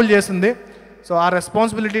రెస్పాన్సిబుల్ చేసింది. సో ఆ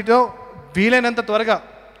రెస్పాన్సిబిలిటీతో వీలైనంత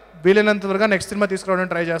త్వరగా నెక్స్ట్ సినిమా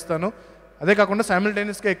తీసుకురావడానికి ట్రై చేస్తాను. అదే కాకుండా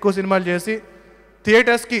సైమిల్టేనియస్గా ఎక్కువ సినిమాలు చేసి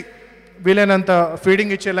థియేటర్స్కి వీలైనంత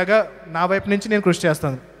ఫీడింగ్ ఇచ్చేలాగా నా వైపు నుంచి నేను కృషి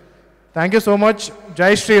చేస్తాను. Thank you so much.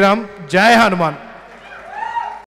 జై శ్రీరామ్, జై హనుమాన్.